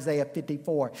 again, Isaiah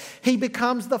 54. He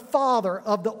becomes the father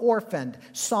of the orphaned,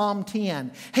 Psalm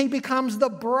 10. He becomes the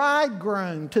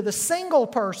bridegroom to the single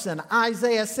person,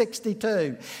 Isaiah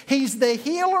 62. He's the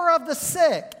healer of the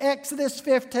sick, Exodus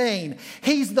 15.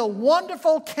 He's the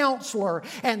wonderful counselor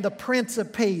and the Prince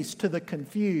of Peace to the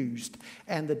confused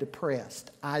and the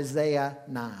depressed, Isaiah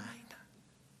 9.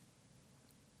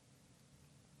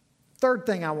 Third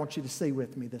thing I want you to see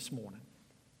with me this morning.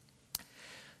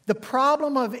 The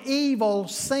problem of evil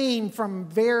seen from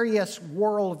various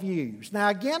worldviews. Now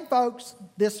again, folks,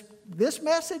 this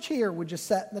message here we're just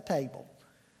setting the table.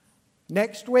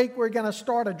 Next week we're going to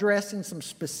start addressing some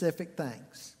specific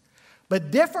things. But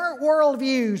different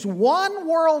worldviews. One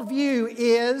worldview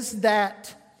is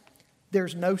that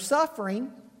there's no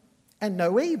suffering and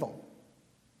no evil.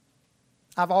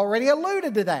 I've already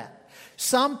alluded to that.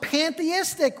 Some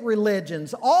pantheistic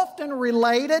religions, often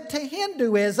related to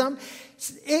Hinduism,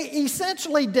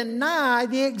 essentially deny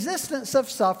the existence of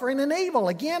suffering and evil.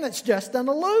 Again, it's just an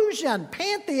illusion.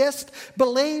 Pantheists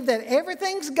believe that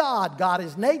everything's God. God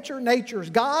is nature,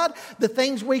 nature's God. The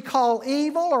things we call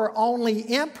evil are only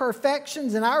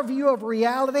imperfections in our view of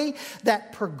reality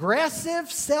that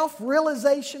progressive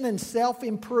self-realization and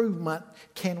self-improvement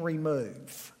can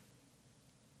remove.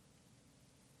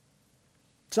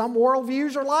 Some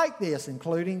worldviews are like this,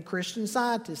 including Christian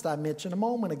Scientists I mentioned a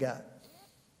moment ago.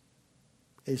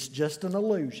 It's just an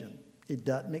illusion. It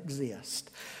doesn't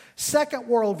exist. Second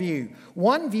worldview.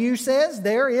 One view says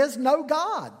there is no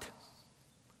God.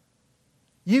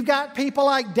 You've got people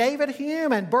like David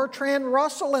Hume and Bertrand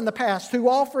Russell in the past who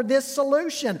offered this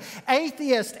solution.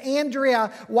 Atheist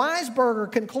Andrea Weisberger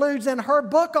concludes in her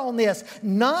book on this,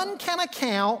 none can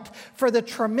account for the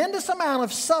tremendous amount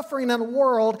of suffering in a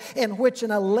world in which an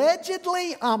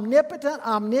allegedly omnipotent,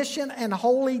 omniscient, and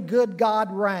holy good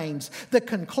God reigns. The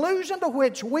conclusion to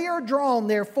which we are drawn,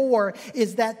 therefore,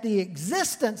 is that the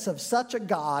existence of such a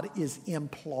God is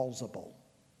implausible.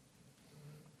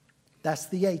 That's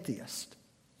the atheist.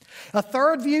 A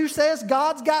third view says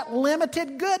God's got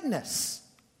limited goodness.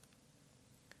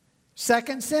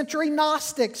 2nd century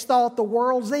Gnostics thought the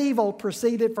world's evil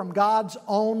proceeded from God's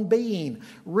own being.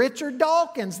 Richard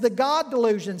Dawkins, The God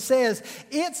Delusion, says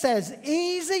it's as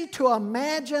easy to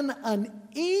imagine an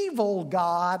evil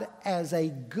God as a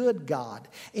good God.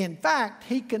 In fact,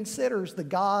 he considers the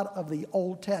God of the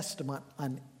Old Testament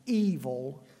an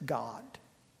evil God.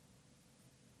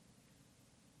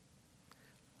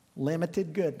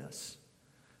 Limited goodness.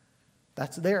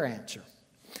 That's their answer.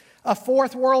 A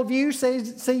fourth worldview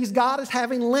sees God as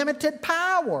having limited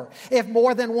power. If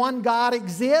more than one God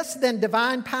exists, then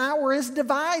divine power is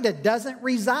divided, doesn't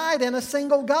reside in a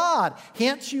single God.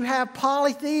 Hence you have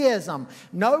polytheism.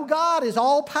 No God is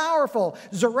all-powerful.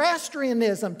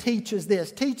 Zoroastrianism teaches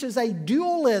this, teaches a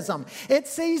dualism. It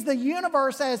sees the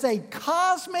universe as a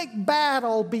cosmic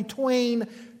battle between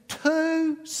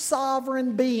two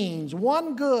sovereign beings,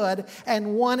 one good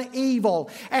and one evil.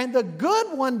 And the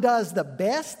good one does the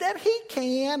best that he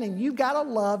can, and you've got to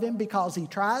love him because he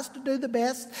tries to do the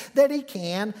best that he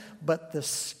can. But the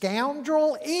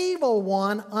scoundrel evil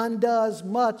one undoes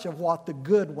much of what the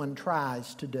good one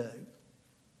tries to do.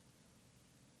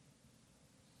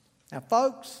 Now,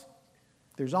 folks,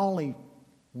 there's only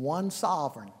one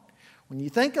sovereign. When you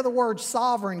think of the word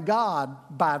sovereign God,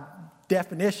 by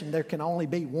definition, there can only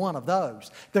be one of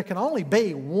those. There can only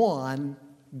be one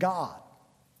God.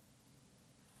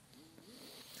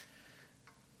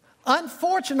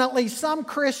 Unfortunately, some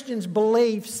Christians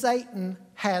believe Satan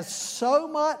has so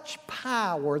much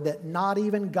power that not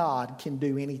even God can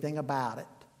do anything about it,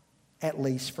 at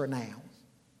least for now.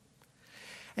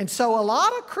 And so a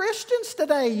lot of Christians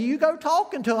today, you go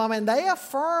talking to them and they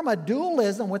affirm a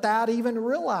dualism without even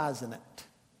realizing it.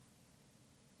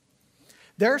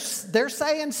 They're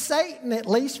saying Satan, at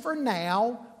least for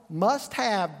now, must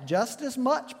have just as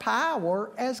much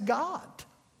power as God.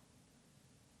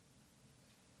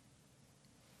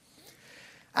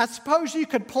 I suppose you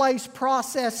could place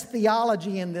process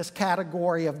theology in this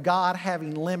category of God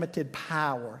having limited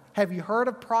power. Have you heard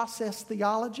of process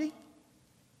theology?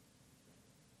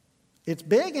 It's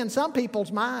big in some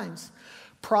people's minds.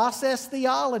 Process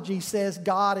theology says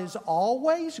God is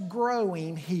always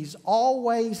growing. He's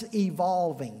always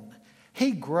evolving.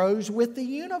 He grows with the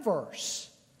universe.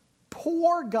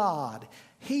 Poor God.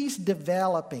 He's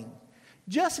developing.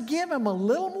 Just give him a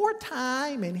little more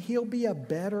time and he'll be a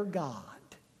better God.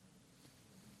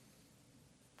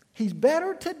 He's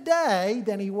better today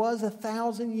than he was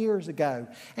 1,000 years ago.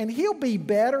 And he'll be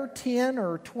better 10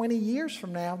 or 20 years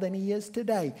from now than he is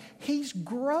today. He's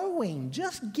growing.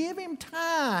 Just give him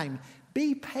time.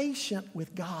 Be patient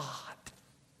with God.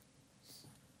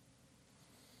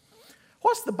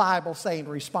 What's the Bible say in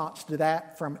response to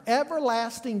that? From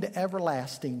everlasting to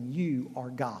everlasting, you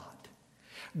are God.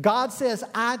 God says,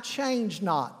 I change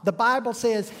not. The Bible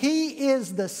says he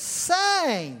is the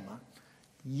same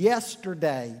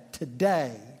yesterday,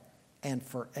 today, and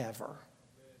forever.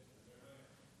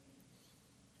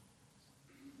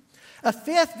 A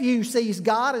fifth view sees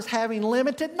God as having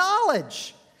limited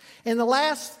knowledge. In the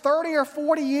last 30 or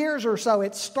 40 years or so,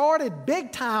 it started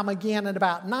big time again in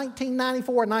about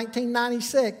 1994,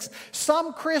 1996.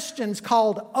 Some Christians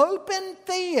called open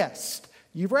theists.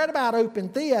 You've read about open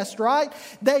theists, right?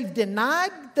 They've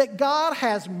denied that God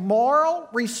has moral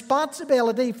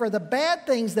responsibility for the bad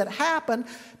things that happen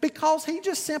because he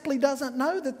just simply doesn't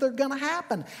know that they're going to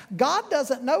happen. God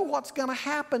doesn't know what's going to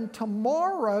happen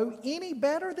tomorrow any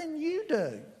better than you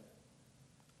do.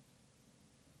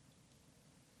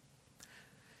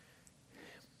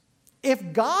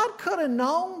 If God could have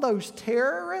known those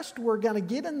terrorists were going to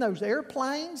get in those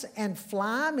airplanes and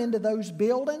fly them into those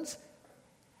buildings,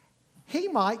 he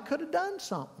could have done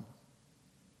something.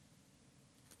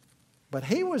 But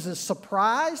he was as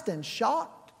surprised and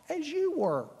shocked as you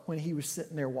were when he was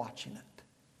sitting there watching it.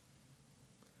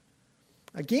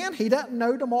 Again, he doesn't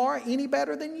know tomorrow any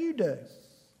better than you do.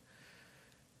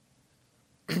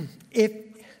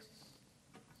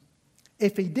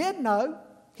 If he did know,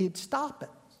 he'd stop it.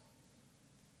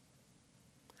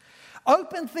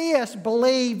 Open theists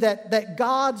believe that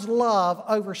God's love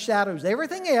overshadows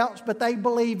everything else, but they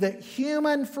believe that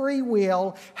human free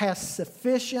will has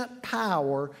sufficient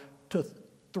power to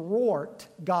thwart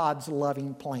God's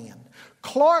loving plan.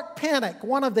 Clark Pinnock,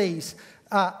 one of these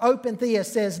open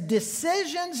theists, says,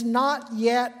 decisions not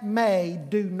yet made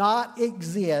do not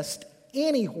exist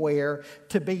anywhere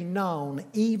to be known,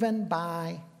 even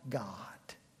by God.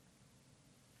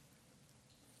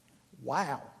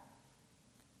 Wow.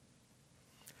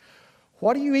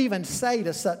 What do you even say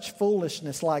to such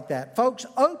foolishness like that? Folks,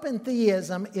 open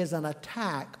theism is an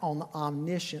attack on the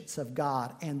omniscience of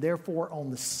God and therefore on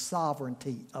the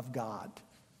sovereignty of God.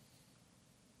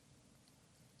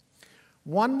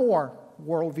 One more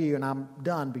worldview and I'm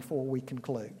done before we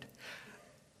conclude.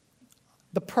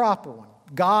 The proper one.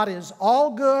 God is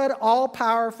all good, all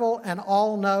powerful, and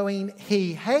all knowing.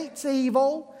 He hates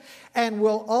evil and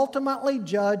will ultimately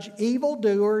judge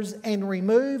evildoers and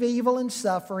remove evil and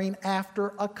suffering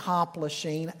after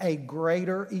accomplishing a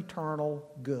greater eternal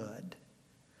good.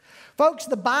 Folks,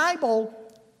 the Bible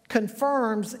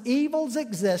confirms evil's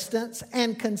existence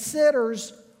and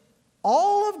considers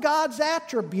all of God's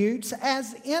attributes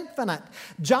as infinite.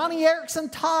 Johnny Erickson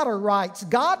Totter writes,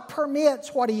 God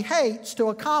permits what he hates to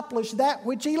accomplish that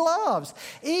which he loves.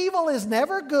 Evil is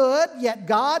never good, yet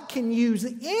God can use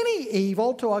any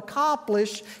evil to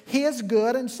accomplish his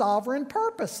good and sovereign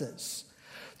purposes.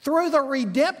 Through the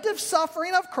redemptive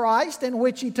suffering of Christ, in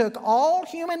which he took all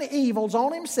human evils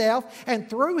on himself, and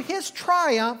through his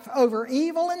triumph over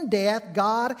evil and death,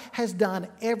 God has done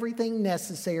everything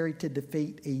necessary to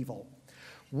defeat evil.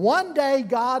 One day,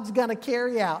 God's going to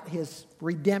carry out his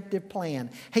redemptive plan.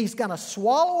 He's going to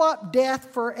swallow up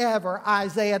death forever,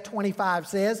 Isaiah 25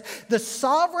 says. The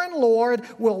sovereign Lord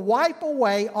will wipe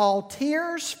away all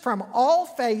tears from all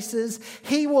faces.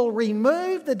 He will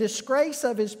remove the disgrace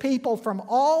of his people from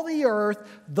all the earth.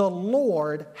 The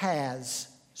Lord has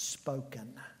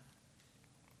spoken.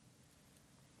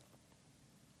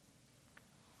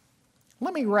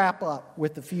 Let me wrap up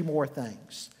with a few more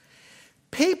things.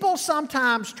 People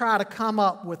sometimes try to come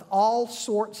up with all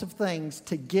sorts of things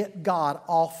to get God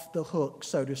off the hook,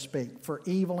 so to speak, for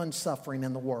evil and suffering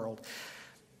in the world.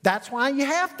 That's why you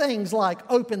have things like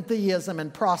open theism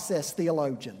and process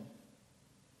theologian.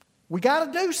 We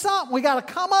got to do something. We got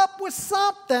to come up with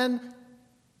something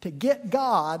to get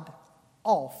God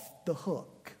off the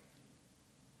hook.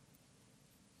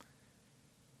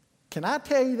 Can I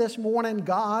tell you this morning,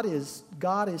 God is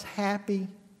happy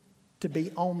to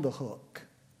be on the hook.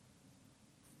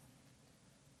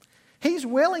 He's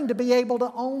willing to be able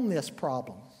to own this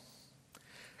problem.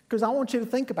 Because I want you to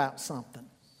think about something.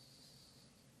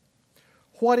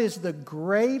 What is the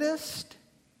greatest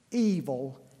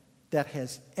evil that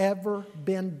has ever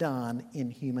been done in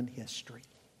human history?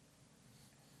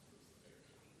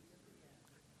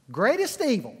 Greatest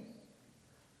evil.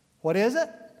 What is it?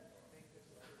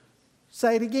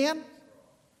 Say it again.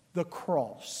 The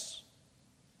cross.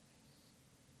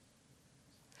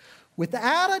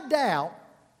 Without a doubt,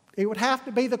 it would have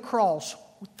to be the cross.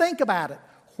 Think about it.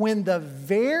 When the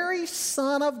very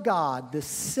Son of God, the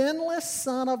sinless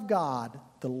Son of God,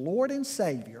 the Lord and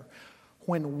Savior,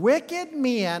 when wicked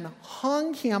men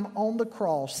hung him on the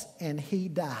cross and he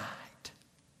died.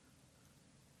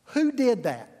 Who did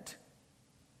that?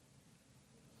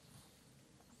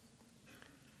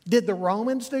 Did the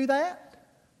Romans do that?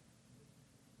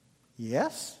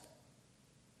 Yes.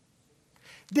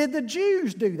 Did the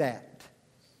Jews do that?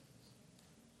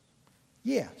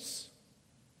 Yes.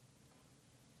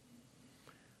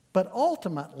 But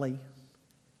ultimately,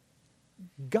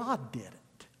 God did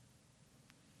it.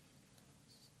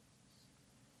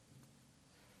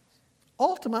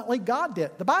 Ultimately, God did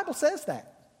it. The Bible says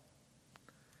that.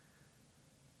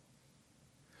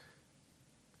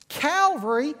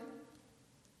 Calvary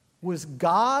was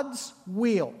God's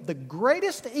will. The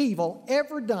greatest evil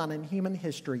ever done in human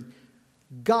history,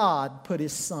 God put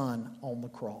His Son on the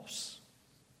cross.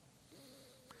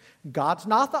 God's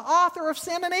not the author of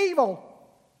sin and evil,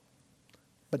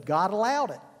 but God allowed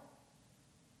it.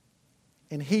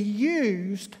 And He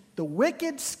used the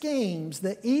wicked schemes,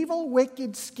 the evil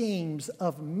wicked schemes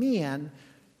of men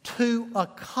to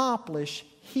accomplish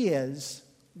His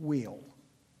will.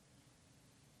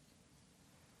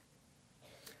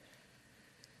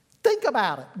 Think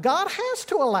about it. God has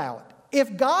to allow it.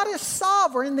 If God is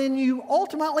sovereign, then you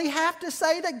ultimately have to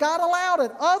say that God allowed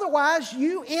it. Otherwise,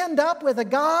 you end up with a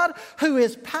God who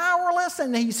is powerless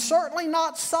and He's certainly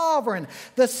not sovereign.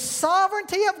 The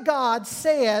sovereignty of God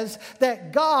says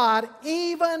that God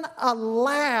even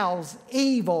allows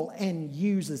evil and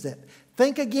uses it.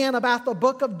 Think again about the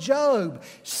book of Job.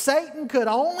 Satan could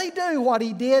only do what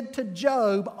he did to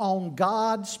Job on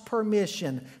God's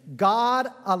permission. God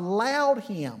allowed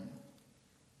him.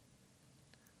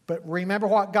 But remember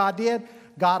what God did?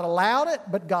 God allowed it,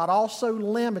 but God also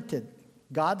limited.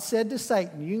 God said to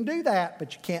Satan, you can do that,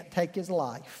 but you can't take his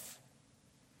life.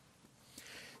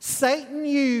 Satan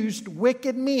used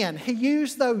wicked men. He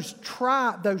used those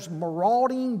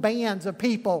marauding bands of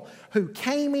people who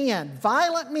came in,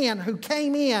 violent men who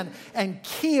came in and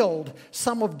killed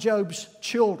some of Job's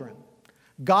children.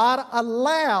 God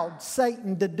allowed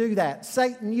Satan to do that.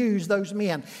 Satan used those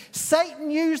men.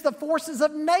 Satan used the forces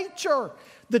of nature.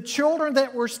 The children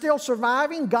that were still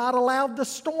surviving, God allowed the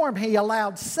storm. He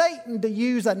allowed Satan to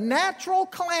use a natural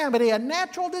calamity, a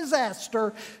natural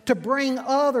disaster to bring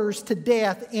others to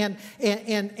death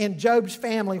in Job's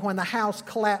family when the house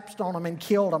collapsed on them and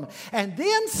killed them. And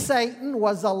then Satan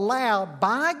was allowed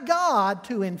by God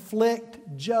to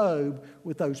inflict Job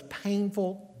with those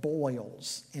painful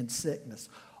boils and sickness.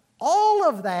 All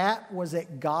of that was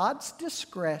at God's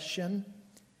discretion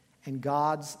and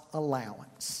God's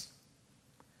allowance.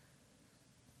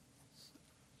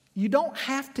 You don't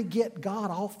have to get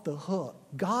God off the hook.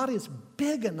 God is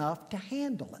big enough to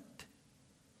handle it.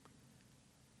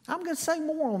 I'm going to say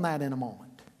more on that in a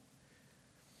moment.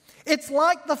 It's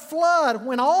like the flood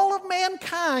when all of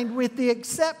mankind, with the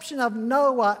exception of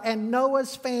Noah and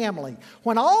Noah's family,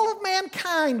 when all of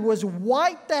mankind was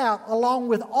wiped out along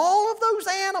with all of those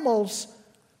animals,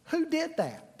 who did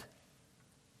that?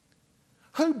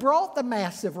 Who brought the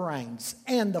massive rains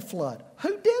and the flood?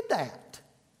 Who did that?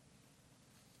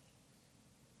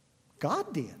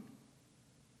 God did.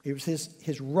 It was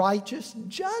his righteous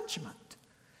judgment.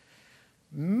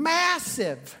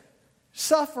 Massive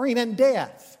suffering and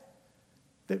death.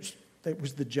 That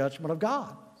was the judgment of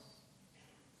God.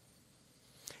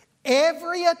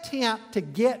 Every attempt to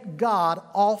get God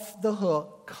off the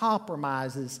hook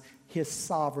compromises His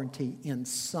sovereignty in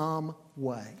some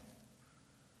way.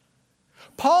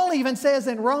 Paul even says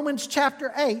in Romans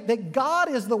chapter 8 that God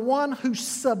is the one who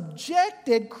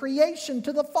subjected creation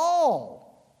to the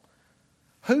fall.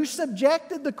 Who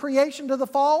subjected the creation to the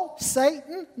fall?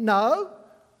 Satan? No.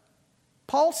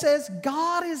 Paul says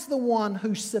God is the one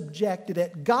who subjected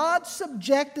it. God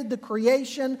subjected the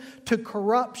creation to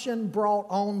corruption brought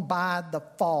on by the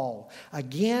fall.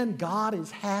 Again, God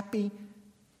is happy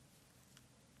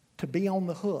to be on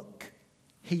the hook.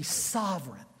 He's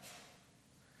sovereign.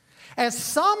 As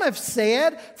some have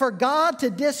said, for God to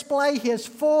display His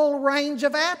full range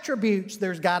of attributes,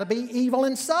 there's got to be evil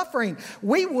and suffering.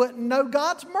 We wouldn't know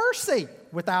God's mercy.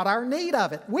 without our need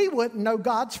of it. We wouldn't know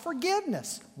God's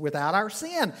forgiveness without our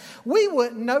sin. We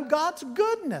wouldn't know God's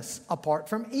goodness apart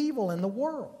from evil in the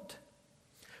world.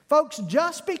 Folks,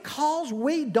 just because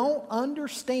we don't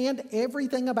understand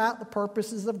everything about the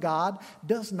purposes of God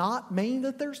does not mean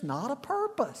that there's not a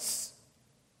purpose.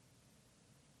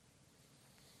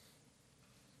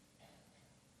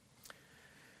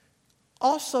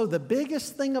 Also, the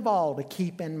biggest thing of all to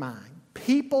keep in mind,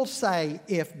 people say,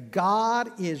 if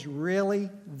God is really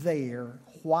there,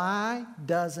 why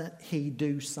doesn't He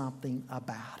do something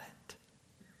about it?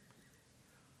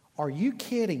 Are you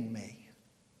kidding me?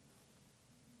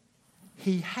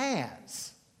 He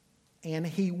has, and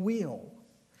He will.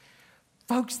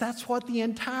 Folks, that's what the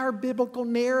entire biblical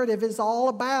narrative is all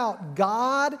about.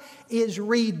 God is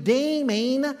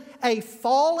redeeming a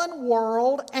fallen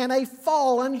world and a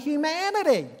fallen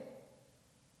humanity.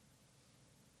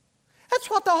 That's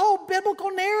what the whole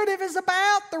biblical narrative is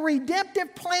about, the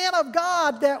redemptive plan of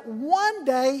God that one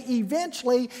day,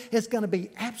 eventually, is going to be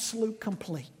absolute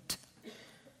complete.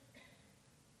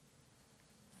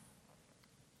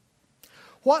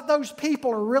 What those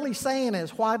people are really saying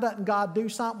is, why doesn't God do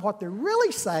something? What they're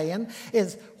really saying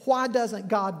is, why doesn't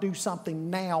God do something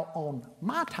now on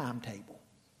my timetable?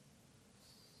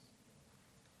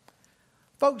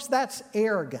 Folks, that's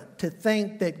arrogant to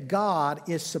think that God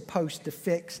is supposed to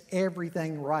fix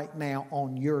everything right now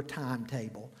on your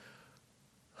timetable.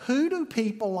 Who do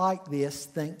people like this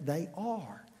think they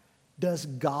are? Does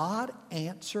God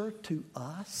answer to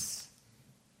us?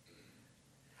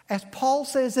 As Paul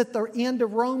says at the end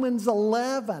of Romans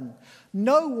 11,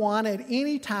 no one at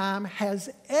any time has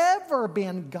ever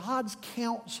been God's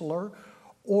counselor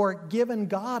or given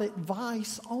God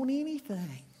advice on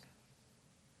anything.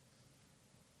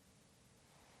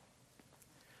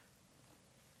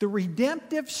 The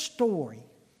redemptive story.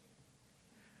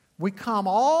 We come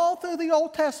all through the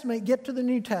Old Testament, get to the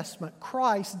New Testament,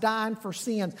 Christ dying for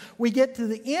sins. We get to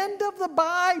the end of the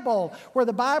Bible where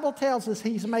the Bible tells us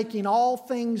He's making all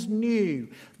things new.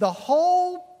 The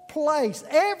whole place,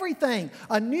 everything,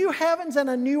 a new heavens and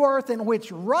a new earth in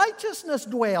which righteousness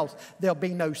dwells. There'll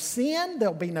be no sin,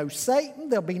 there'll be no Satan,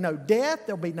 there'll be no death,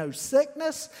 there'll be no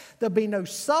sickness, there'll be no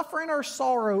suffering or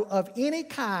sorrow of any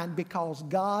kind because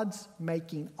God's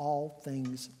making all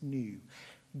things new.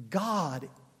 God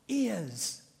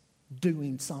is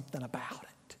doing something about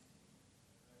it.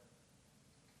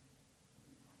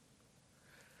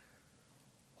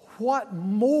 What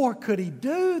more could He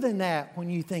do than that when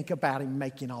you think about Him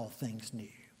making all things new?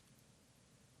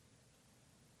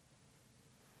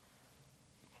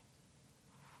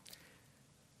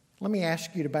 Let me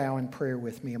ask you to bow in prayer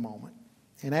with me a moment.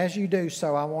 And as you do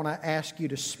so, I want to ask you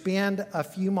to spend a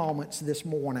few moments this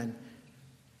morning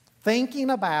thinking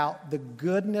about the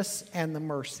goodness and the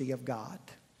mercy of God.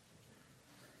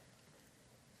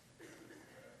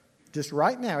 Just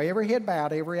right now, every head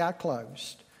bowed, every eye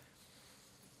closed.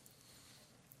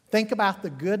 Think about the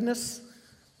goodness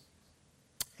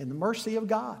and the mercy of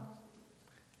God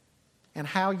and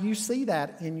how you see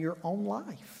that in your own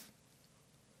life.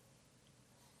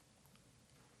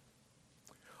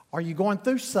 Are you going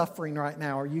through suffering right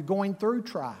now? Are you going through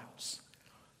trials?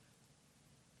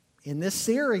 In this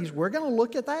series, we're going to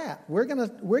look at that. We're going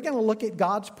to look at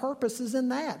God's purposes in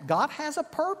that. God has a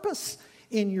purpose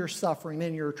in your suffering,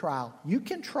 in your trial. You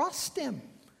can trust Him.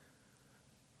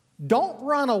 Don't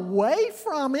run away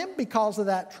from Him because of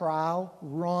that trial.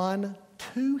 Run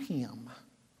to Him.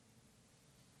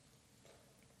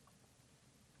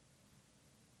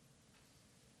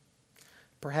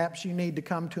 Perhaps you need to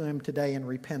come to Him today in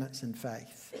repentance and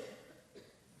faith.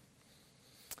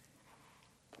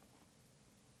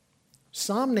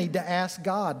 Some need to ask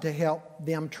God to help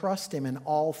them trust Him in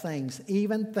all things,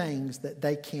 even things that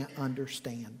they can't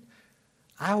understand.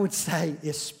 I would say,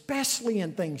 especially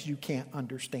in things you can't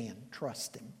understand,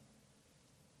 trust Him.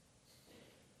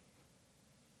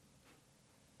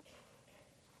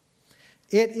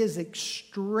 It is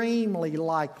extremely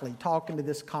likely, talking to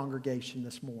this congregation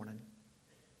this morning,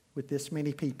 with this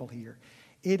many people here,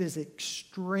 it is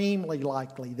extremely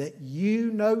likely that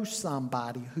you know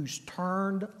somebody who's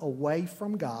turned away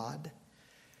from God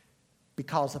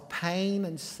because of pain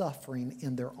and suffering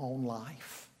in their own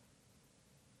life,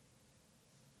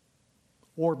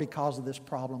 or because of this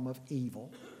problem of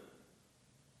evil.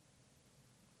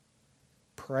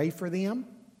 Pray for them.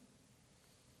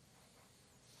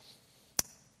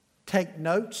 Take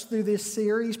notes through this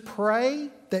series. Pray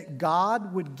that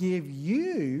God would give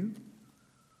you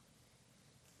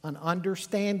an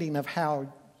understanding of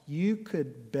how you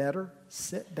could better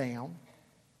sit down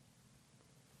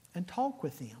and talk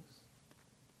with them.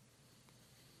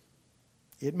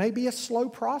 It may be a slow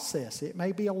process. It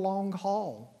may be a long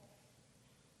haul.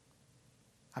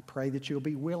 I pray that you'll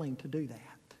be willing to do that.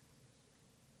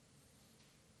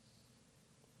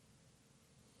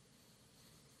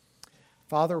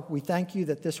 Father, we thank you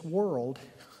that this world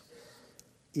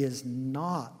is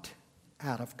not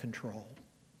out of control.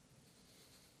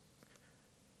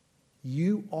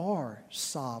 You are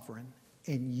sovereign,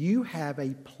 and you have a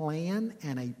plan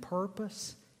and a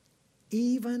purpose,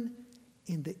 even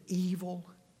in the evil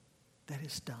that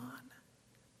is done.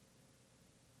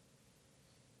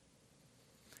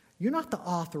 You're not the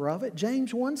author of it.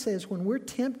 James 1 says when we're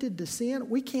tempted to sin,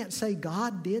 we can't say,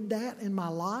 God did that in my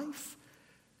life.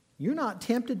 You're not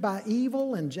tempted by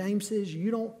evil, and James says you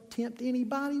don't tempt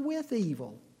anybody with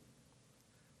evil.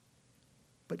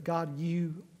 But God,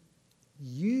 you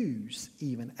use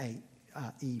even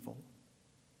evil.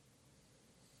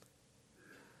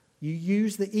 You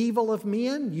use the evil of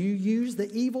men, you use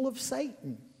the evil of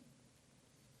Satan.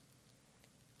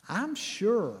 I'm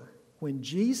sure when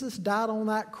Jesus died on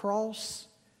that cross,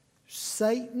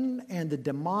 Satan and the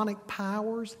demonic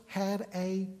powers had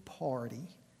a party.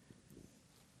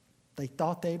 They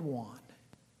thought they'd won.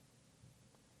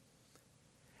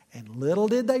 And little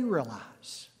did they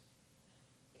realize,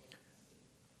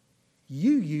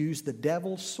 you used the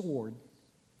devil's sword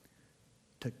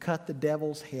to cut the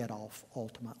devil's head off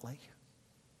ultimately.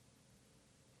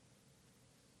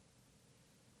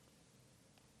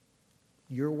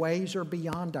 Your ways are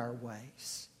beyond our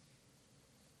ways.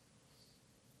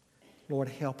 Lord,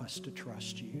 help us to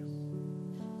trust you.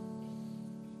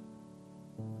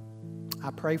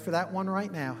 I pray for that one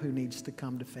right now who needs to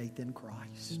come to faith in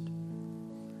Christ.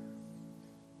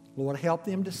 Lord, help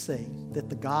them to see that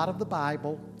the God of the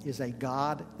Bible is a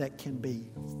God that can be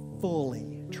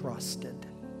fully trusted.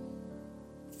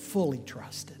 Fully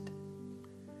trusted.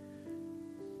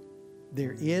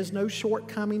 There is no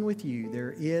shortcoming with you.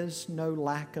 There is no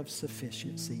lack of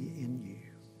sufficiency in you.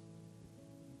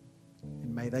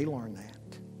 And may they learn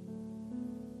that.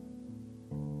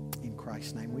 In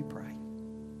Christ's name we pray.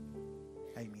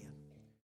 Amen.